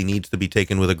really needs to be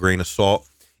taken with a grain of salt.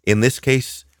 In this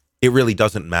case, it really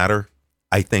doesn't matter.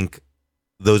 I think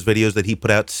those videos that he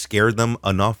put out scared them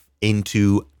enough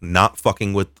into not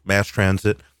fucking with mass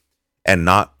transit and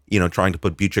not, trying to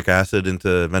put butyric acid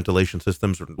into ventilation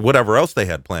systems or whatever else they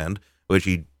had planned, which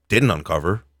he didn't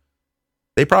uncover.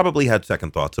 They probably had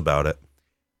second thoughts about it.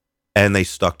 And they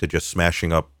stuck to just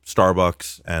smashing up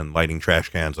Starbucks and lighting trash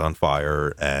cans on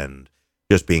fire and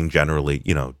just being generally,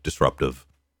 disruptive.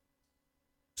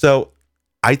 So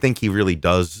I think he really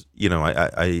does,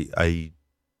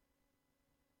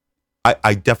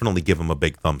 I definitely give him a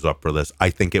big thumbs up for this.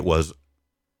 I think it was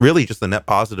really just a net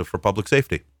positive for public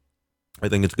safety. I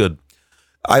think it's good.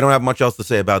 I don't have much else to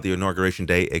say about the inauguration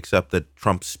day, except that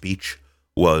Trump's speech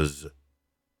was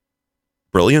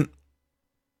brilliant.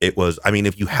 It was,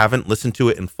 if you haven't listened to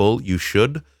it in full, you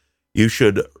should. You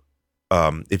should,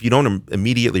 if you don't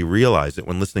immediately realize it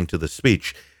when listening to the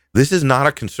speech, this is not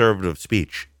a conservative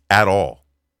speech at all.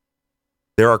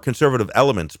 There are conservative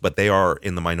elements, but they are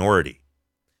in the minority.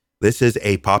 This is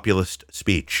a populist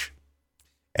speech.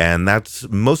 And that's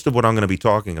most of what I'm going to be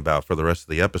talking about for the rest of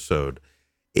the episode.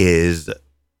 Is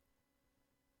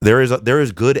there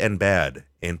is good and bad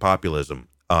in populism.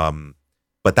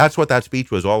 But that's what that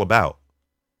speech was all about.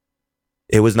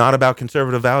 It was not about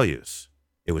conservative values.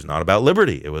 It was not about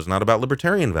liberty. It was not about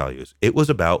libertarian values. It was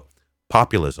about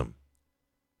populism.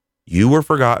 You were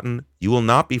forgotten. You will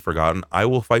not be forgotten. I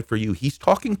will fight for you. He's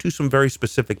talking to some very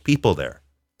specific people there.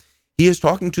 He is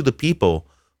talking to the people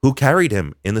who carried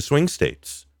him in the swing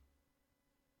states.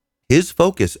 His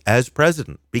focus as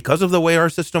president, because of the way our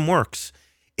system works,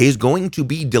 is going to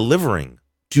be delivering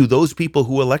to those people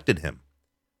who elected him.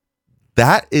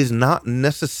 That is not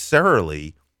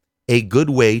necessarily a good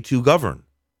way to govern.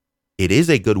 It is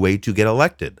a good way to get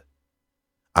elected.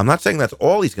 I'm not saying that's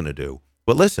all he's going to do,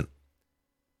 but listen.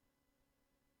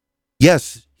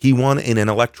 Yes, he won in an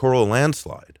electoral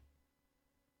landslide.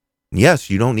 Yes,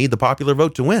 you don't need the popular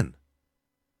vote to win.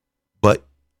 But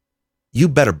you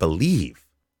better believe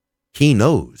he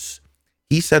knows.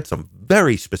 He said some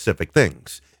very specific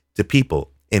things to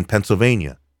people in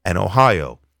Pennsylvania and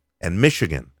Ohio and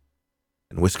Michigan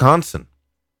and Wisconsin.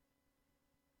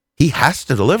 He has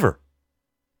to deliver.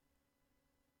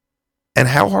 And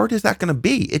how hard is that going to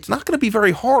be? It's not going to be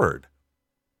very hard.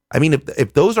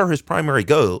 If those are his primary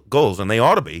goals, and they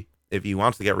ought to be, if he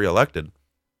wants to get reelected,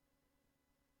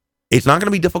 it's not going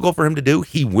to be difficult for him to do.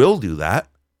 He will do that.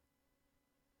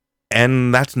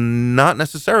 And that's not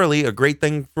necessarily a great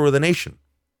thing for the nation.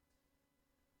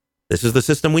 This is the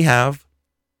system we have.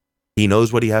 He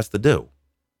knows what he has to do.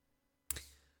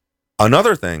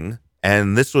 Another thing,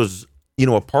 and this was,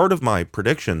 a part of my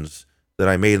predictions that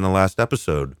I made in the last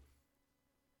episode.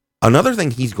 Another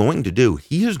thing he's going to do,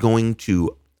 he is going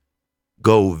to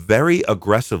go very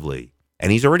aggressively,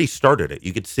 and he's already started it.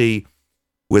 You could see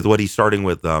with what he's starting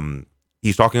with,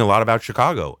 he's talking a lot about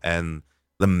Chicago and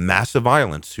the massive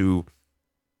violence, who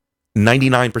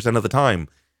 99% of the time,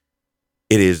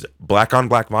 it is black on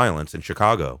black violence in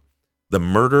Chicago. The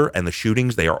murder and the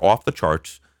shootings, they are off the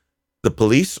charts. The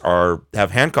police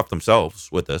have handcuffed themselves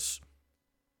with this.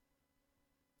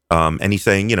 And he's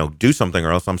saying, do something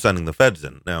or else I'm sending the feds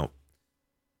in. Now,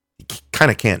 you kind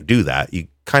of can't do that. You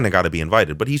kind of got to be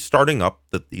invited. But he's starting up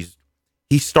that he's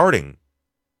pacing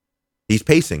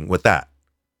with that.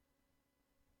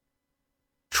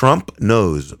 Trump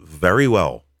knows very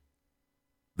well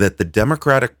that the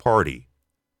Democratic Party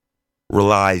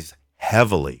relies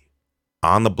heavily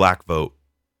on the black vote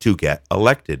to get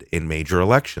elected in major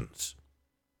elections.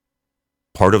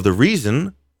 Part of the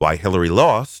reason why Hillary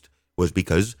lost was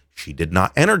because she did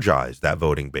not energize that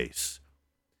voting base.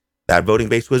 That voting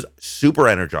base was super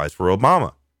energized for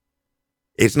Obama.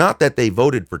 It's not that they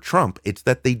voted for Trump, it's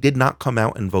that they did not come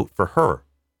out and vote for her.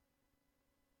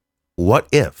 What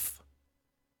if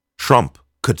Trump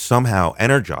could somehow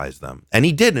energize them? And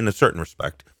he did in a certain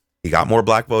respect. He got more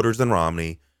black voters than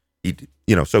Romney.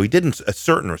 So he did in a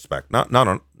certain respect, not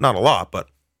a lot, but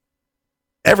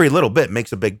every little bit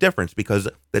makes a big difference because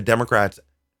the Democrats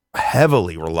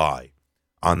heavily rely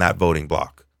on that voting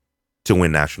bloc to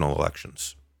win national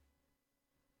elections.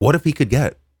 What if he could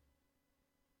get? I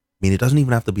mean, it doesn't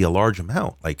even have to be a large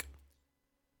amount. Like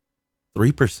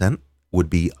 3% would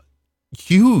be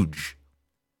huge.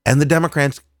 And the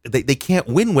Democrats, they can't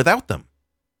win without them.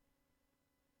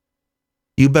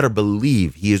 You better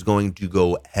believe he is going to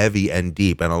go heavy and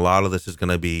deep. And a lot of this is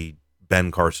going to be Ben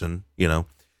Carson,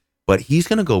 but he's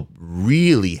going to go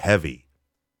really heavy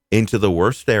into the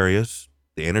worst areas,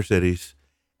 the inner cities,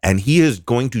 and he is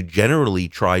going to generally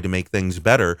try to make things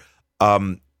better.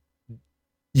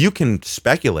 You can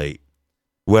speculate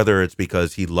whether it's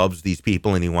because he loves these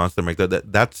people and he wants to make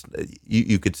that's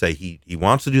you could say he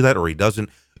wants to do that or he doesn't.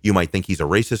 You might think he's a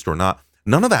racist or not.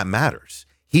 None of that matters.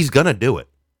 He's going to do it.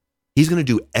 He's going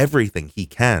to do everything he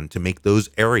can to make those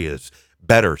areas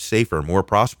better, safer, more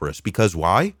prosperous. Because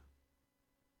why?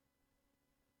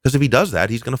 Because if he does that,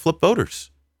 he's going to flip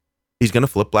voters. He's going to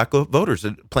flip black voters.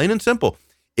 Plain and simple.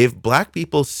 If black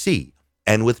people see,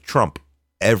 and with Trump,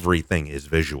 everything is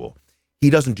visual. He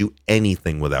doesn't do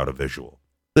anything without a visual.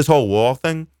 This whole wall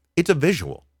thing, it's a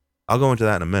visual. I'll go into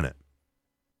that in a minute.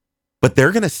 But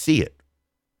they're going to see it.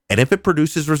 And if it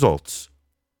produces results,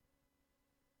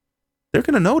 they're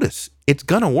going to notice. It's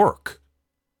going to work.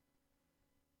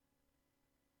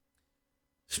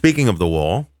 Speaking of the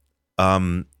wall,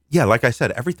 like I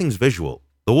said, everything's visual.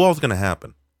 The wall's going to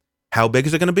happen. How big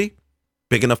is it going to be?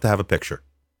 Big enough to have a picture.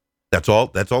 That's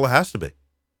all it has to be.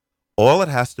 All it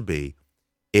has to be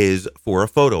is for a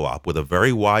photo op with a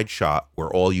very wide shot where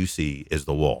all you see is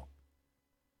the wall.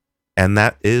 And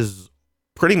that is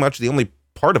pretty much the only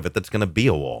part of it that's going to be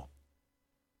a wall.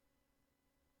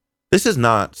 This is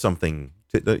not something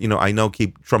I know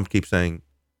Trump keeps saying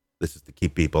this is to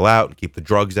keep people out and keep the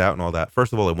drugs out and all that.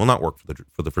 First of all, it will not work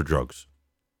for drugs.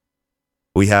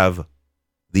 We have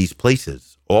these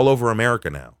places all over America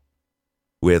now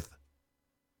with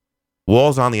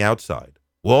walls on the outside,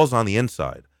 walls on the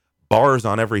inside, bars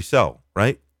on every cell,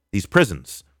 right? These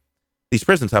prisons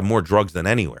have more drugs than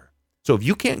anywhere. So if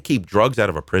you can't keep drugs out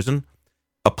of a prison,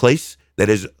 a place that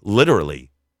is literally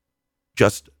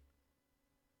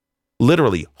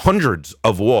hundreds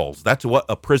of walls, that's what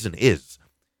a prison is.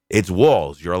 It's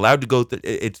walls. You're allowed to go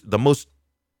it's the most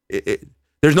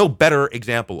there's no better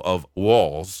example of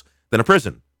walls than a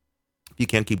prison. You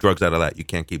can't keep drugs out of that. You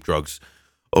can't keep drugs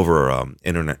over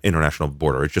international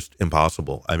border. It's just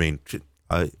impossible. I mean,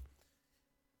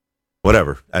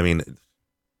 whatever. I mean,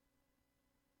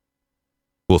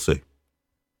 we'll see.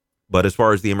 But as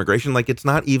far as the immigration, it's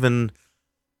not even.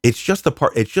 It's just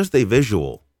It's just a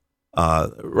visual.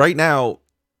 Right now,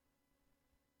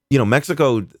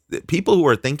 Mexico. People who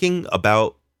are thinking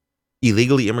about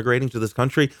illegally immigrating to this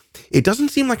country, it doesn't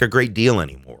seem like a great deal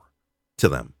anymore to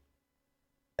them.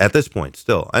 At this point,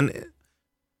 still, and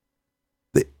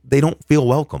they don't feel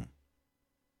welcome.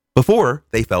 Before,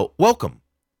 they felt welcome.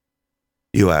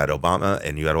 You had Obama,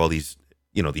 and you had all these,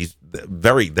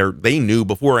 they knew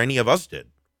before any of us did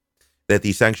that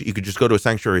you could just go to a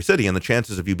sanctuary city, and the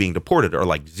chances of you being deported are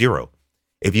like zero.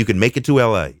 If you could make it to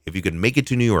LA, if you could make it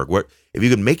to New York, if you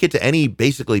could make it to any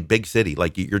basically big city,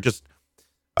 like you're just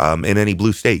in any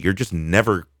blue state, you're just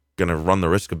never going to run the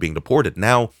risk of being deported.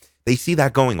 Now they see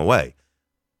that going away.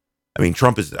 I mean,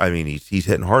 Trump is, he's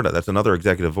hitting hard. That's another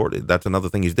executive order. That's another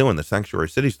thing he's doing, the sanctuary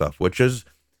city stuff, which is,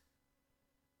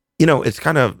 it's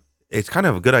kind of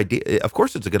a good idea. Of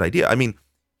course it's a good idea. I mean,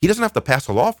 he doesn't have to pass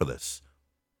a law for this.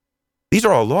 These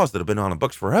are all laws that have been on the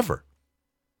books forever.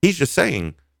 He's just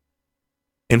saying,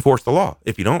 enforce the law.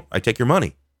 If you don't, I take your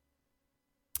money.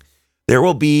 There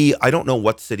will be, I don't know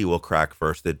what city will crack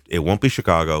first. It won't be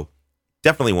Chicago.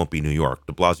 Definitely won't be New York.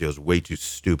 De Blasio is way too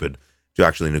stupid to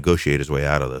actually negotiate his way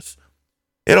out of this.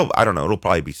 It'll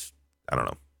probably be,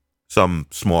 some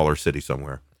smaller city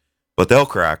somewhere. But they'll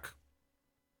crack.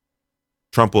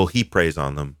 Trump will heap praise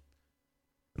on them.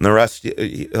 And the rest,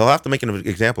 he'll have to make an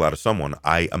example out of someone.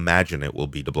 I imagine it will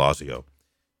be de Blasio.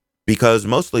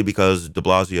 Mostly because de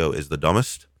Blasio is the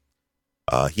dumbest.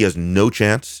 He has no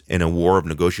chance in a war of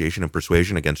negotiation and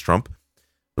persuasion against Trump.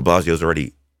 De Blasio is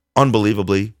already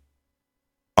unbelievably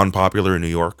unpopular in New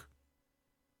York.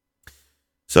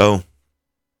 So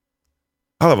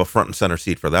I'll have a front and center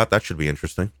seat for that. That should be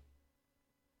interesting.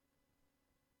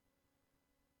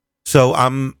 So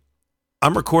I'm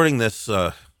recording this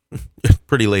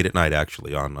pretty late at night,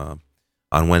 actually, on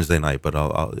Wednesday night. But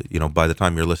I'll by the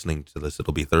time you're listening to this,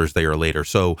 it'll be Thursday or later.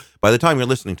 So by the time you're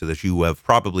listening to this, you have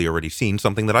probably already seen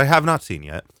something that I have not seen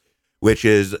yet, which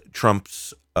is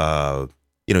Trump's.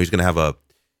 He's going to have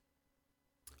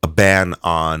a ban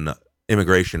on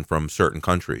immigration from certain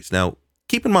countries. Now,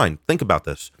 keep in mind, think about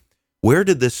this. Where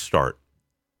did this start?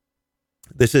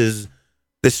 This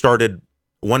started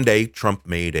one day. Trump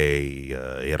made he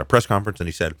had a press conference and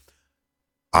he said,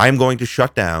 "I'm going to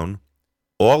shut down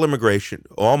all immigration,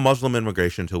 all Muslim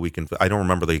immigration until we can." I don't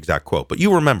remember the exact quote, but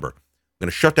you remember. I'm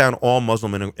going to shut down all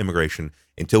Muslim immigration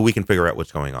until we can figure out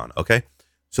what's going on. Okay,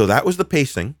 so that was the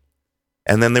pacing.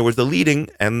 And then there was the leading,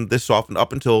 and this softened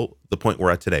up until the point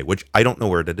we're at today, which I don't know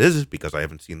where it is because I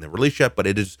haven't seen the release yet, but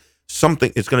it is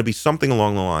something. It's going to be something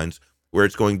along the lines where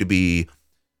it's going to be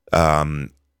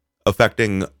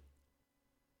affecting,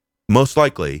 most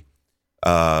likely,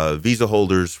 visa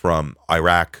holders from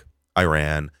Iraq,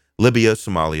 Iran, Libya,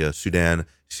 Somalia, Sudan,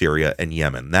 Syria, and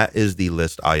Yemen. That is the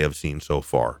list I have seen so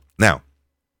far. Now,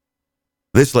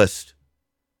 this list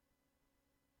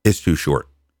is too short.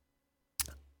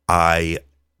 I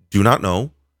do not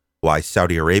know why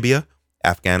Saudi Arabia,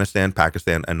 Afghanistan,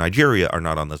 Pakistan, and Nigeria are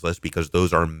not on this list because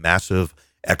those are massive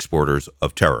exporters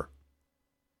of terror.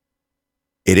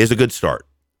 It is a good start.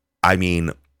 I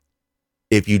mean,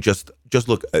 if you just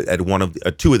look at one of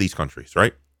two of these countries,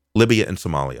 right? Libya and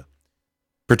Somalia.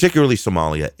 Particularly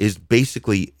Somalia is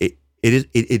basically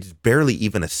it's barely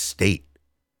even a state.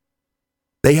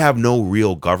 They have no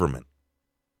real government,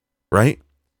 right?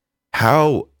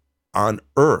 How on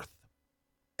earth,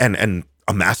 and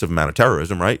a massive amount of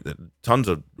terrorism, right? Tons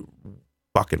of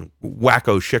fucking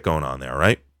wacko shit going on there,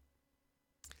 right?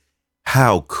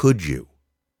 How could you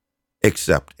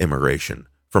accept immigration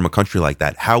from a country like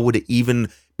that? How would it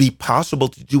even be possible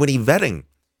to do any vetting?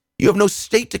 You have no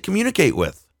state to communicate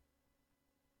with.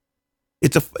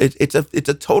 It's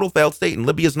a total failed state, and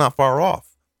Libya is not far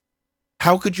off.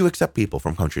 How could you accept people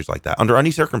from countries like that under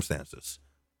any circumstances?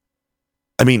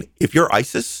 I mean, if you're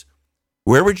ISIS,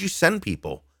 where would you send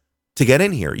people to get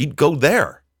in here? You'd go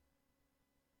there.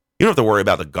 You don't have to worry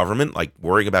about the government, like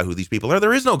worrying about who these people are.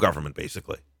 There is no government,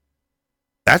 basically.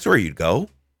 That's where you'd go.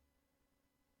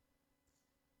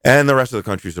 And the rest of the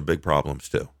countries are big problems,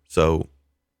 too. So,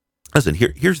 listen,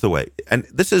 here's the way. And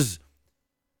this is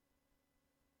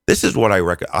what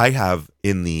I have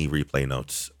in the replay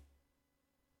notes.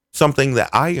 Something that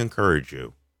I encourage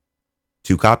you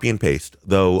to copy and paste,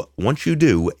 though once you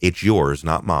do, it's yours,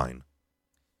 not mine.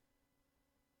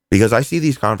 Because I see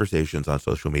these conversations on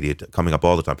social media coming up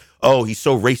all the time. Oh, he's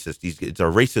so racist. It's a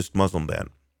racist Muslim ban.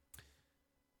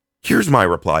 Here's my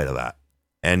reply to that.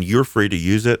 And you're free to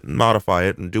use it and modify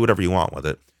it and do whatever you want with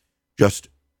it. Just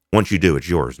once you do, it's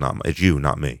yours, it's you,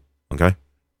 not me. Okay?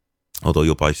 Although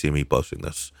you'll probably see me posting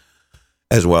this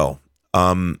as well.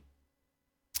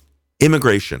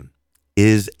 Immigration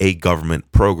is a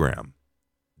government program.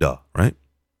 Duh, right?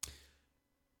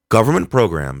 Government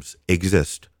programs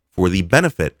exist for the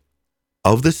benefit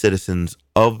of the citizens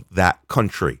of that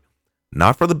country,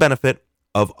 not for the benefit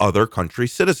of other country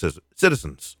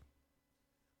citizens.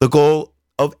 The goal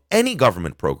of any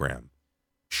government program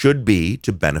should be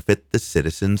to benefit the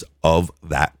citizens of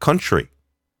that country.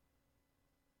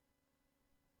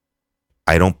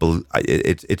 I don't believe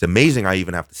it's amazing I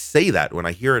even have to say that. When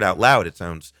I hear it out loud, it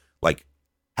sounds like,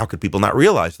 how could people not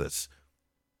realize this?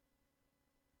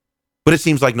 But it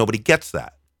seems like nobody gets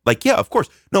that. Like, yeah, of course.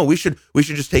 No, we should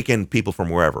just take in people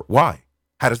from wherever. Why?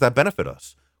 How does that benefit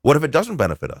us? What if it doesn't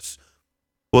benefit us?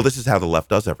 Well, this is how the left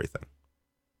does everything.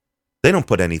 They don't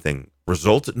put anything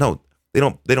results. No, they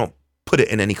don't put it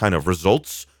in any kind of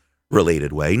results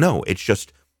related way. No, it's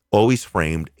just always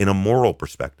framed in a moral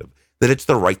perspective that it's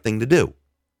the right thing to do.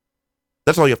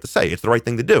 That's all you have to say. It's the right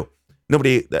thing to do.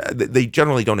 They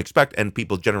generally don't expect, and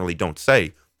people generally don't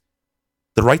say,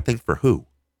 the right thing for who?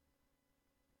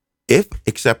 If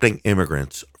accepting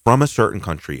immigrants from a certain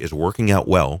country is working out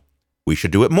well, we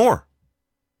should do it more.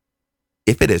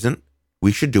 If it isn't,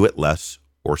 we should do it less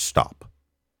or stop.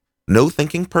 No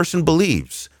thinking person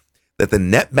believes that the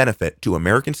net benefit to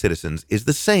American citizens is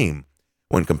the same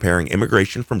when comparing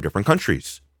immigration from different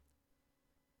countries.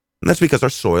 And that's because our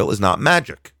soil is not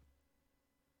magic.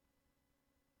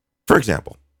 For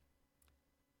example,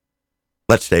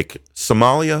 let's take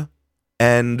Somalia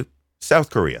and South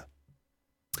Korea.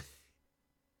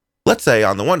 Let's say,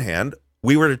 on the one hand,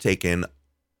 we were to take in,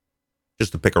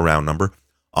 just to pick a round number,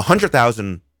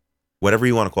 100,000, whatever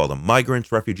you want to call them,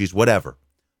 migrants, refugees, whatever.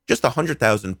 Just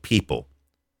 100,000 people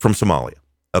from Somalia,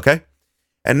 okay?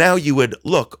 And now you would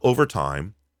look over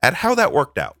time at how that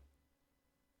worked out.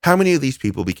 How many of these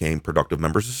people became productive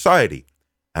members of society?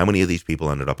 How many of these people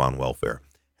ended up on welfare?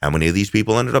 How many of these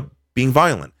people ended up being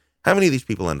violent? How many of these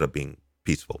people ended up being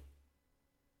peaceful?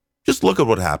 Just look at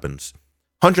what happens.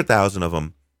 100,000 of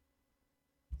them.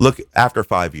 Look after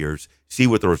 5 years, see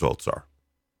what the results are.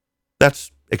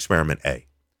 That's experiment A.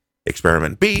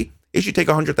 Experiment B is you take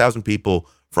 100,000 people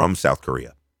from South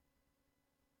Korea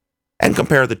and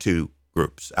compare the two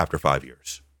groups after 5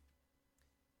 years.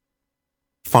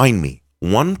 Find me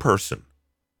one person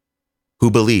who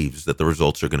believes that the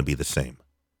results are going to be the same.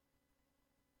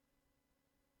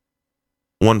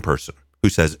 One person who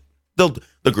says the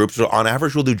groups on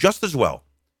average will do just as well.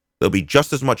 There'll be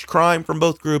just as much crime from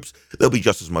both groups. There'll be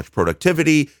just as much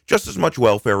productivity, just as much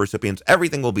welfare recipients.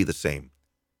 Everything will be the same.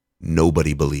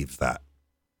 Nobody believes that.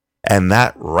 And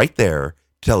that right there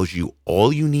tells you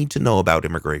all you need to know about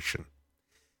immigration.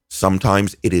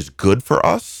 Sometimes it is good for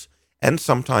us, and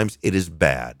sometimes it is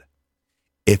bad.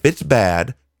 If it's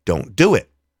bad, don't do it,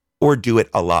 or do it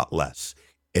a lot less.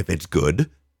 If it's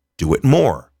good, do it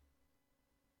more.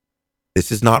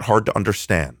 This is not hard to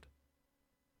understand.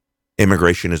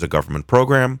 Immigration is a government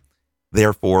program.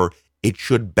 Therefore, it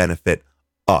should benefit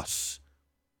us,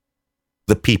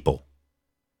 the people,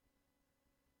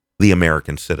 the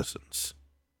American citizens.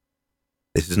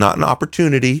 This is not an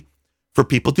opportunity for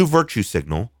people to virtue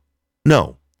signal.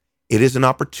 No, it is an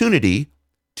opportunity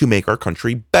to make our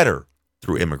country better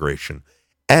through immigration.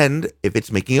 And if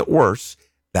it's making it worse,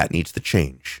 that needs to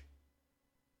change.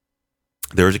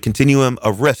 There is a continuum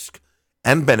of risk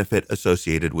and benefit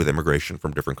associated with immigration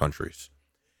from different countries.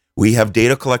 We have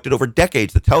data collected over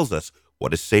decades that tells us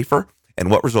what is safer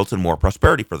and what results in more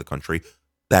prosperity for the country,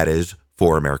 that is,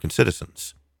 for American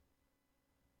citizens.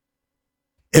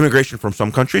 Immigration from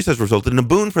some countries has resulted in a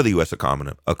boon for the U.S.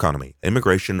 economy.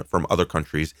 Immigration from other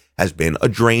countries has been a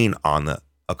drain on the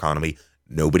economy.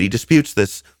 Nobody disputes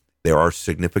this. There are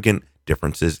significant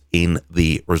differences in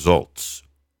the results.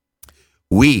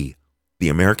 We, the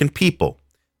American people,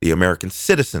 the American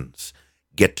citizens,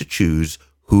 get to choose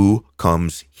who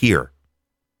comes here.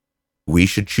 We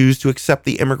should choose to accept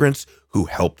the immigrants who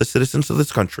help the citizens of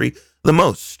this country the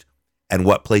most and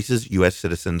what places U.S.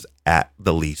 citizens at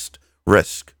the least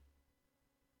risk.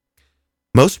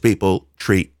 Most people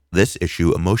treat this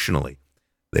issue emotionally.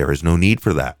 There is no need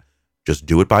for that. Just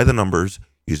do it by the numbers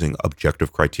using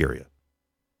objective criteria.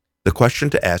 The question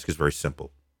to ask is very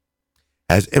simple.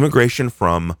 Has immigration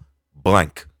from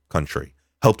blank country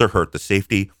helped or hurt the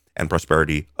safety and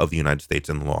prosperity of the United States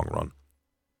in the long run?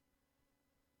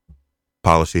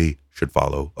 Policy should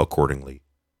follow accordingly.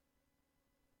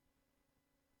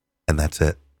 And that's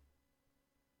it.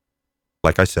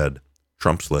 Like I said,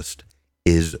 Trump's list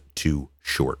is too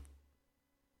short.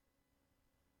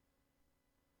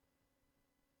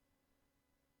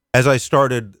 As I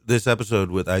started this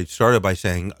episode with, I started by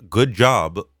saying, good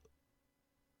job,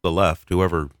 the left,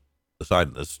 whoever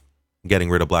decided this, getting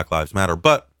rid of Black Lives Matter.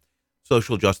 But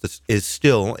social justice is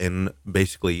still in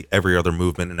basically every other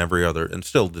movement and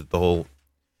still the whole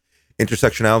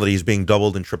intersectionality is being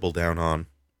doubled and tripled down on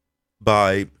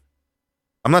by,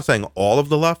 I'm not saying all of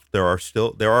the left. There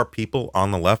are people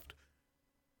on the left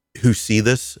who see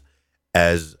this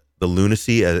as the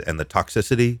lunacy and the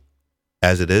toxicity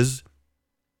as it is.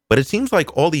 But it seems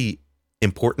like all the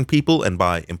important people, and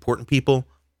by important people,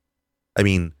 I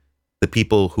mean the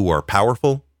people who are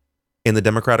powerful in the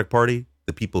Democratic Party,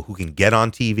 the people who can get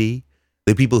on TV,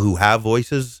 the people who have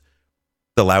voices,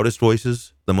 the loudest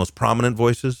voices, the most prominent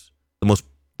voices,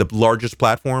 the largest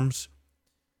platforms.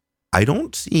 I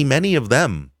don't see many of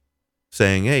them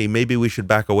saying, hey, maybe we should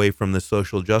back away from this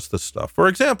social justice stuff. For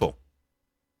example,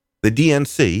 the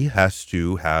DNC has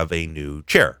to have a new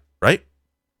chair, right?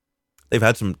 They've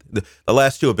had the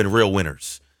last two have been real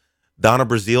winners. Donna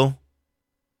Brazile,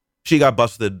 she got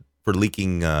busted for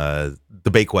leaking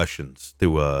debate questions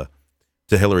to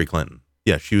Hillary Clinton.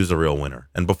 Yeah, she was a real winner.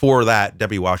 And before that,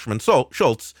 Debbie Wasserman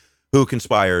Schultz, who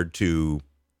conspired to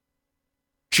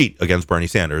cheat against Bernie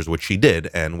Sanders, which she did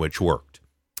and which worked.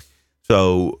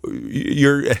 So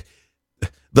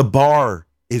the bar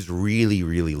is really,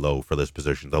 really low for this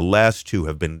position. The last two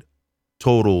have been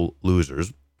total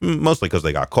losers, mostly because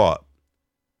they got caught.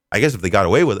 I guess if they got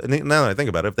away with it, and now that I think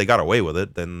about it, if they got away with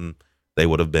it, then they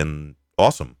would have been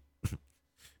awesome.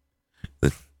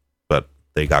 But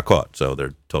they got caught, so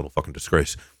they're total fucking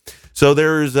disgrace. So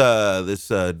there's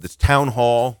this town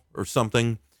hall or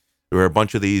something. There were a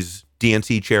bunch of these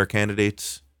DNC chair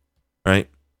candidates, right?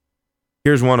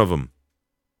 Here's one of them,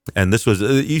 and this was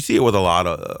you see it with a lot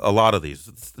of these.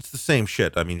 It's the same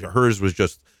shit. I mean, hers was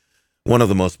just one of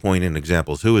the most poignant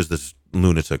examples. Who is this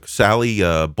lunatic? Sally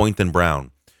Boynton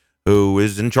Brown, who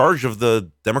is in charge of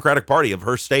the Democratic Party of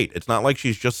her state. It's not like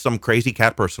she's just some crazy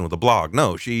cat person with a blog.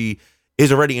 No, she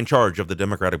is already in charge of the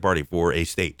Democratic Party for a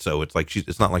state. So it's like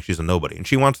it's not like she's a nobody, and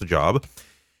she wants the job.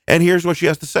 And here's what she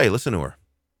has to say. Listen to her.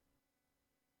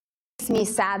 me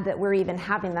sad that we're even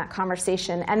having that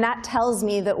conversation, and that tells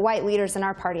me that white leaders in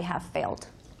our party have failed.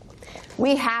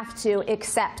 We have to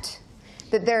accept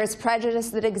that there is prejudice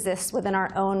that exists within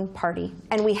our own party,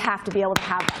 and we have to be able to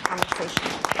have that conversation.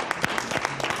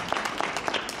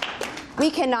 We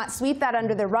cannot sweep that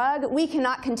under the rug. We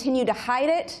cannot continue to hide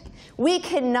it. We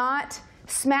cannot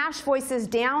smash voices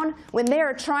down when they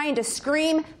are trying to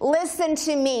scream, "Listen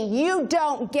to me, you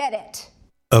don't get it."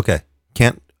 Okay,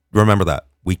 can't remember that.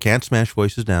 We can't smash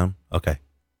voices down. Okay,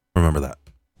 remember that.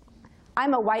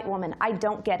 I'm a white woman. I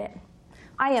don't get it.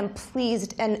 I am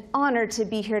pleased and honored to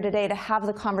be here today to have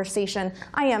the conversation.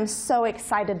 I am so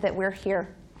excited that we're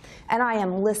here. And I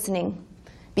am listening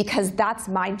because that's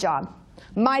my job.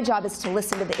 My job is to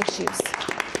listen to the issues.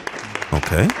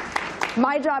 Okay.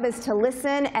 My job is to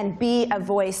listen and be a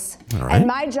voice. All right. And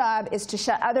my job is to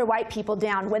shut other white people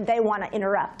down when they want to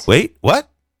interrupt. Wait, what?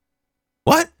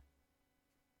 What?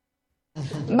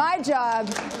 My job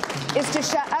is to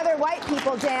shut other white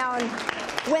people down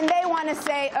when they want to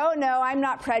say, "Oh no, I'm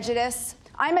not prejudiced.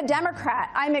 I'm a Democrat.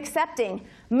 I'm accepting."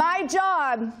 My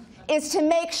job is to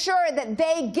make sure that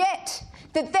they get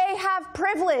that they have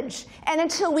privilege. And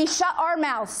until we shut our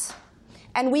mouths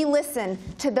and we listen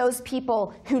to those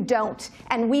people who don't,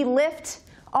 and we lift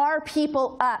our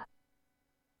people up.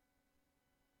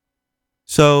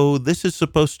 So this is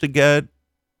supposed to get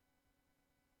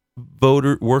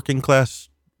working class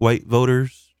white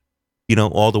voters, you know,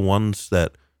 all the ones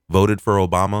that voted for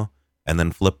Obama and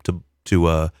then flipped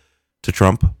to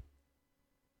Trump.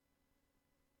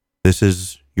 This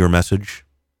is your message.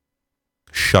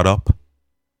 Shut up.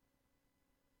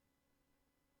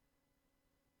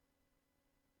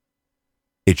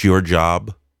 It's your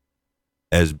job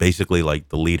as basically like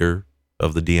the leader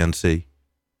of the DNC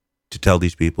to tell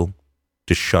these people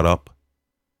to shut up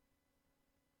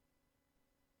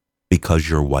because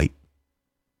you're white.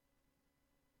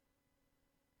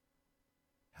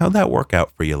 How'd that work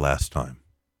out for you last time?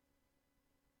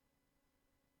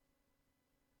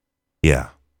 Yeah.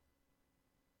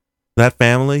 That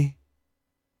family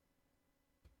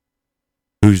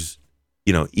who's,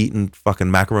 you know, eating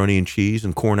fucking macaroni and cheese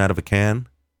and corn out of a can,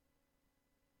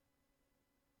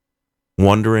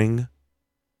 wondering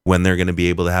when they're going to be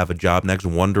able to have a job next,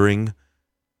 wondering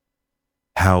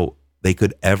how they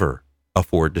could ever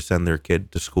afford to send their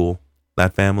kid to school.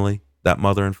 That family, that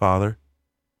mother and father,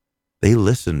 they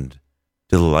listened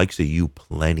to the likes of you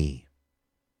plenty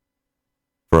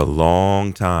for a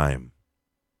long time,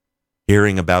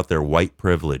 hearing about their white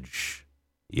privilege.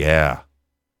 Yeah.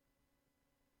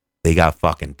 They got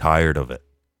fucking tired of it.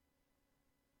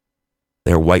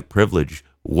 Their white privilege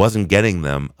wasn't getting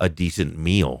them a decent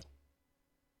meal.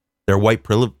 Their white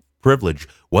privilege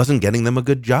wasn't getting them a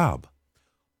good job.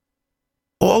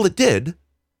 All it did,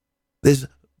 this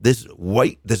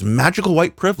magical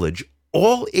white privilege,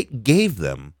 all it gave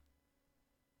them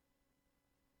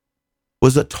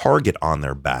was a target on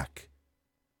their back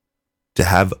to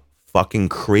have fucking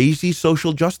crazy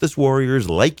social justice warriors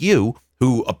like you,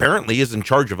 who apparently is in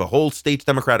charge of a whole state's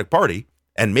Democratic Party,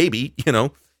 and maybe, you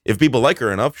know, if people like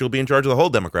her enough, she'll be in charge of the whole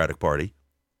Democratic Party.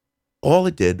 All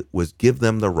it did was give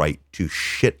them the right to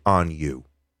shit on you.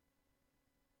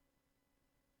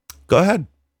 Go ahead.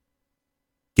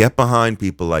 Get behind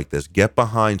people like this. Get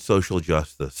behind social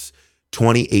justice.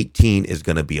 2018 is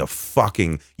going to be a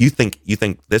fucking... You think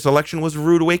this election was a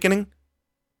rude awakening?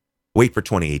 Wait for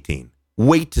 2018.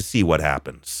 Wait to see what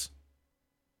happens.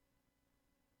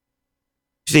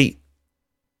 See,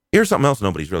 here's something else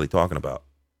nobody's really talking about.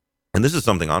 And this is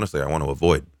something, honestly, I want to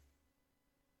avoid.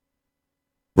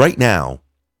 Right now,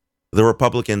 the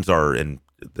Republicans they're in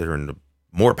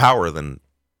more power than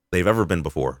they've ever been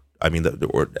before. I mean,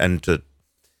 and to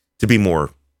be more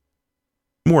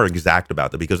exact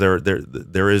about that, because there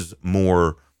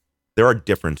are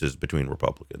differences between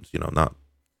Republicans. You know,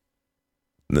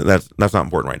 that's not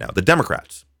important right now. The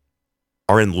Democrats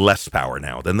are in less power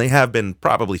now than they have been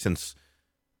probably since,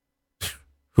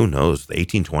 who knows, the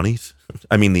 1820s.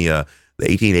 I mean, the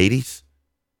 1880s,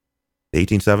 the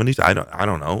 1870s. I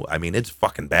don't know. I mean, it's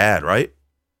fucking bad, right?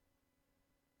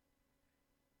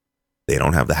 They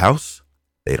don't have the House.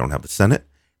 They don't have the Senate.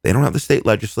 They don't have the state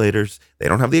legislators. They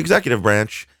don't have the executive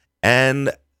branch.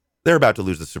 And they're about to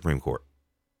lose the Supreme Court.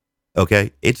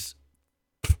 Okay? It's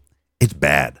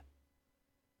bad.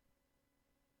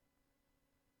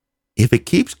 If it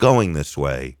keeps going this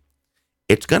way,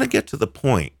 it's going to get to the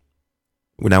point.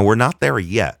 Now, we're not there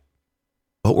yet,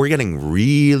 but we're getting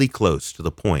really close to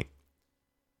the point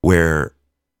where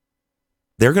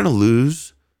they're going to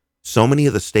lose so many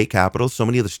of the state capitals, so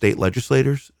many of the state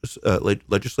legislatures,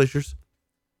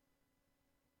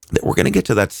 that we're going to get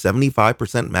to that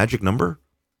 75% magic number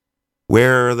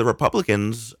where the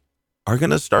Republicans are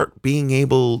going to start being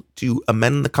able to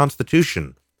amend the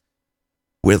Constitution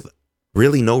with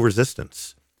really no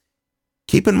resistance.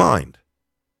 Keep in mind,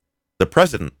 the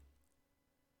president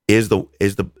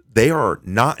they are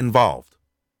not involved.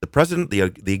 The president,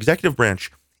 the executive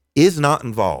branch is not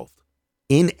involved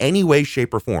in any way,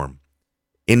 shape, or form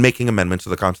in making amendments to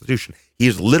the Constitution. He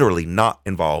is literally not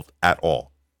involved at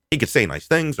all. He could say nice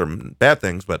things or bad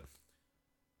things, but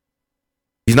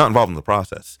he's not involved in the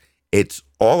process. It's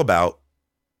all about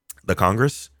the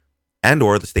Congress and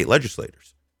or the state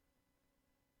legislators.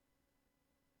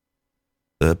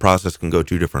 The process can go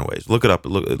two different ways. Look it up.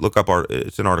 Look up.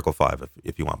 It's in Article 5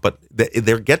 if you want. But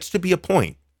there gets to be a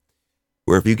point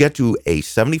where if you get to a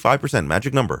 75%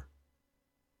 magic number,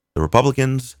 the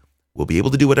Republicans will be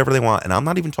able to do whatever they want. And I'm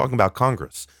not even talking about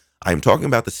Congress. I'm talking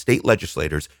about the state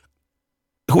legislators.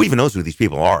 Who even knows who these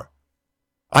people are?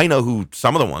 I know who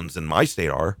some of the ones in my state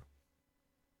are.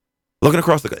 Looking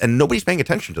across and nobody's paying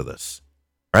attention to this,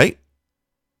 right?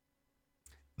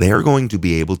 They are going to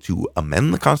be able to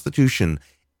amend the Constitution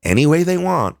any way they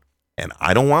want, and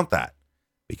I don't want that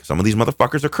because some of these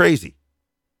motherfuckers are crazy.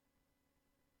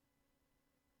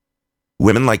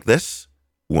 Women like this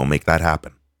will make that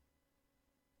happen.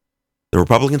 The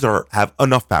Republicans have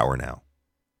enough power now.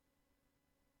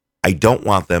 I don't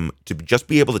want them to just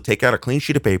be able to take out a clean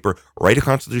sheet of paper, write a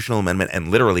constitutional amendment, and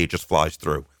literally it just flies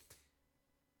through.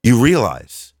 You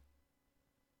realize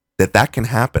that can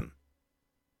happen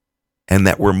and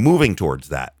that we're moving towards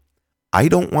that. I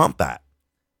don't want that.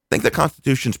 I think the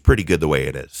Constitution's pretty good the way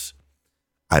it is.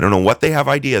 I don't know what they have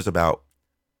ideas about.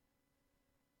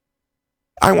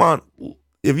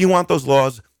 If you want those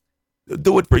laws,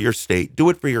 do it for your state, do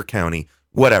it for your county,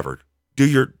 whatever. Do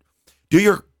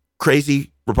your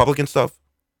crazy Republican stuff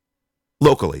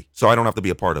locally, so I don't have to be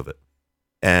a part of it.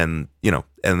 And,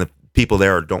 and the people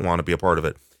there don't want to be a part of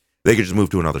it. They could just move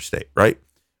to another state, right?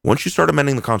 Once you start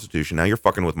amending the Constitution, now you're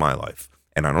fucking with my life,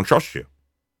 and I don't trust you.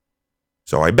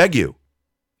 So I beg you,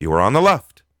 if you are on the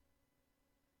left,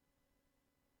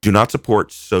 do not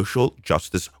support social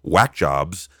justice whack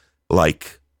jobs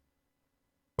like,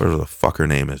 whatever the fuck her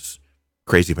name is,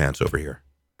 Crazy Pants over here.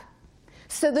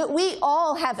 So that we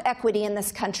all have equity in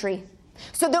this country,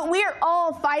 so that we are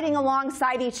all fighting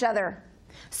alongside each other,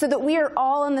 so that we are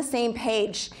all on the same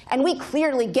page, and we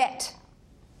clearly get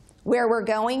where we're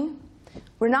going.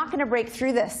 We're not going to break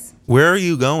through this. Where are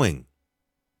you going?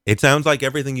 It sounds like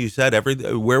everything you said,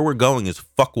 where we're going is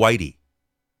fuck whitey.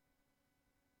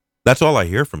 That's all I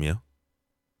hear from you.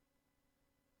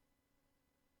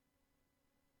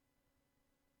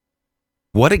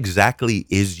 What exactly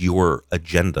is your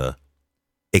agenda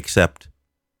except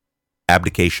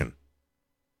abdication?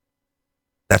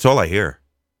 That's all I hear.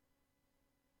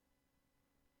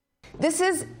 This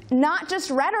is not just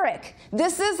rhetoric.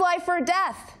 This is life or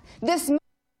death. This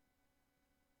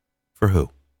For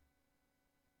who?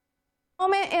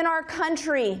 moment in our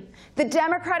country, the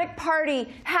Democratic Party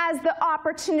has the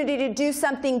opportunity to do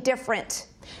something different.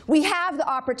 We have the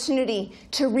opportunity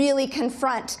to really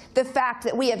confront the fact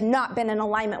that we have not been in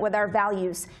alignment with our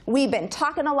values. We've been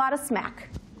talking a lot of smack.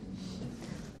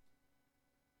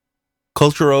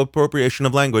 Cultural appropriation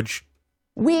of language.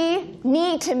 We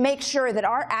need to make sure that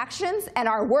our actions and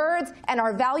our words and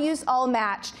our values all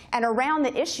match. And around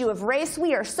the issue of race,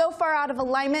 we are so far out of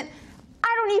alignment,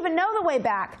 I don't even know the way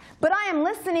back. But I am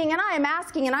listening and I am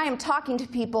asking and I am talking to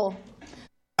people.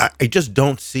 I just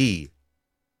don't see.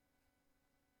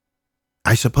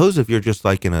 I suppose if you're just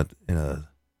like in a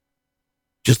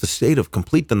just a state of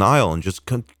complete denial and just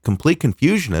complete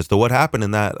confusion as to what happened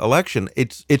in that election,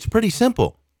 it's pretty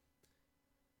simple.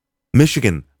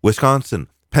 Michigan, Wisconsin,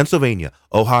 Pennsylvania,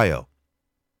 Ohio.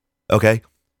 Okay?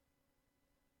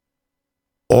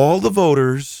 All the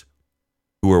voters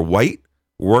who are white,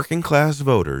 working class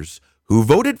voters who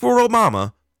voted for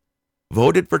Obama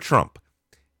voted for Trump.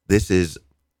 This is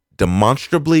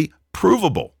demonstrably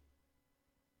provable.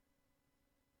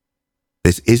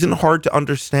 This isn't hard to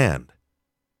understand.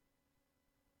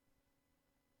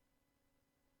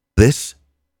 This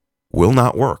will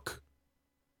not work.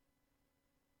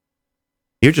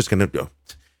 You're just going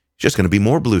to be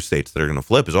more blue states that are going to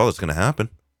flip is all that's going to happen.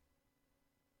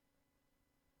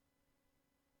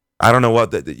 I don't know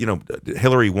what,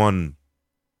 Hillary won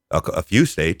a few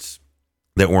states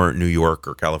that weren't New York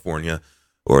or California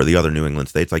or the other New England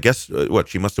states. I guess,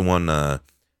 she must have won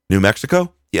New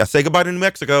Mexico? Yeah, say goodbye to New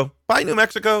Mexico. Bye, New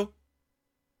Mexico.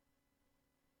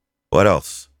 What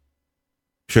else?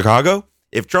 Chicago?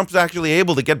 If Trump's actually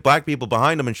able to get black people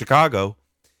behind him in Chicago,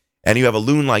 and you have a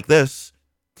loon like this,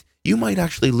 you might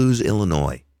actually lose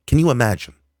Illinois. Can you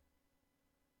imagine?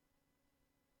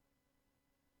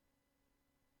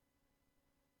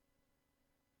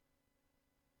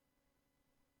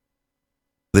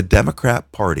 The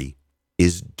Democrat Party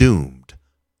is doomed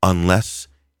unless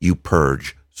you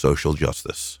purge social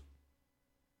justice.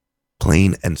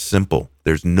 Plain and simple.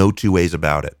 There's no two ways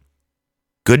about it.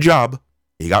 Good job.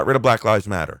 You got rid of Black Lives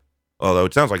Matter. Although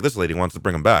it sounds like this lady wants to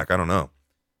bring them back. I don't know.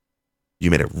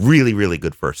 You made a really, really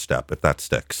good first step if that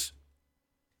sticks.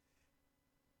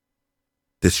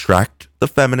 Distract the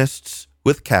feminists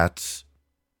with cats.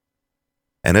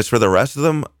 And as for the rest of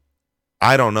them,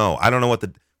 I don't know. I don't know what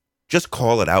just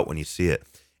call it out when you see it.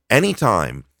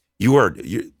 Anytime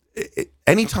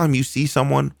anytime you see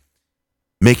someone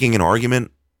making an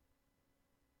argument,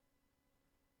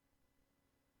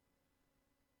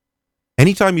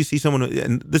 anytime you see someone,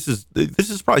 and this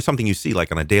is probably something you see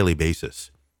like on a daily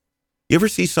basis. You ever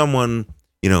see someone,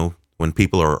 when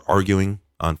people are arguing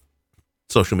on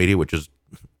social media, which is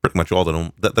pretty much all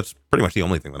that's pretty much the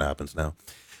only thing that happens now.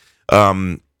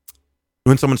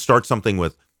 When someone starts something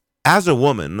with, as a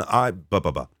woman,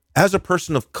 as a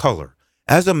person of color,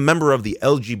 as a member of the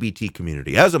LGBT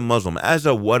community, as a Muslim, as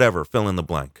a whatever, fill in the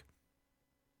blank.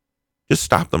 Just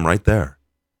stop them right there.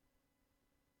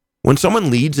 When someone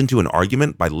leads into an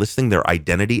argument by listing their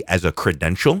identity as a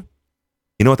credential,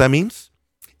 you know what that means?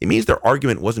 It means their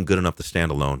argument wasn't good enough to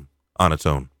stand alone on its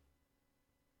own.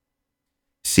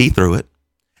 See through it,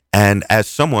 and as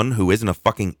someone who isn't a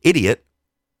fucking idiot,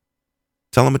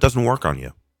 tell them it doesn't work on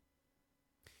you.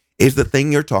 Is the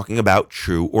thing you're talking about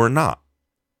true or not?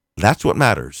 That's what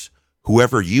matters.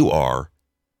 Whoever you are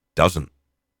doesn't.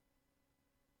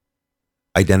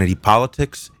 Identity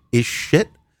politics is shit.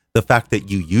 The fact that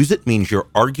you use it means your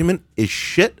argument is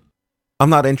shit. I'm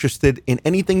not interested in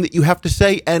anything that you have to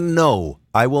say, and no,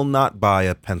 I will not buy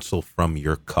a pencil from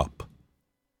your cup.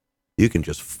 You can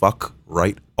just fuck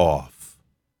right off.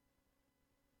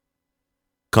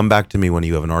 Come back to me when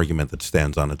you have an argument that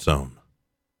stands on its own.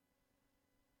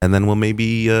 And then we'll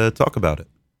maybe talk about it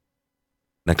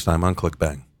next time on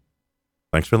ClickBang.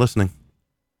 Thanks for listening.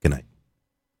 Good night.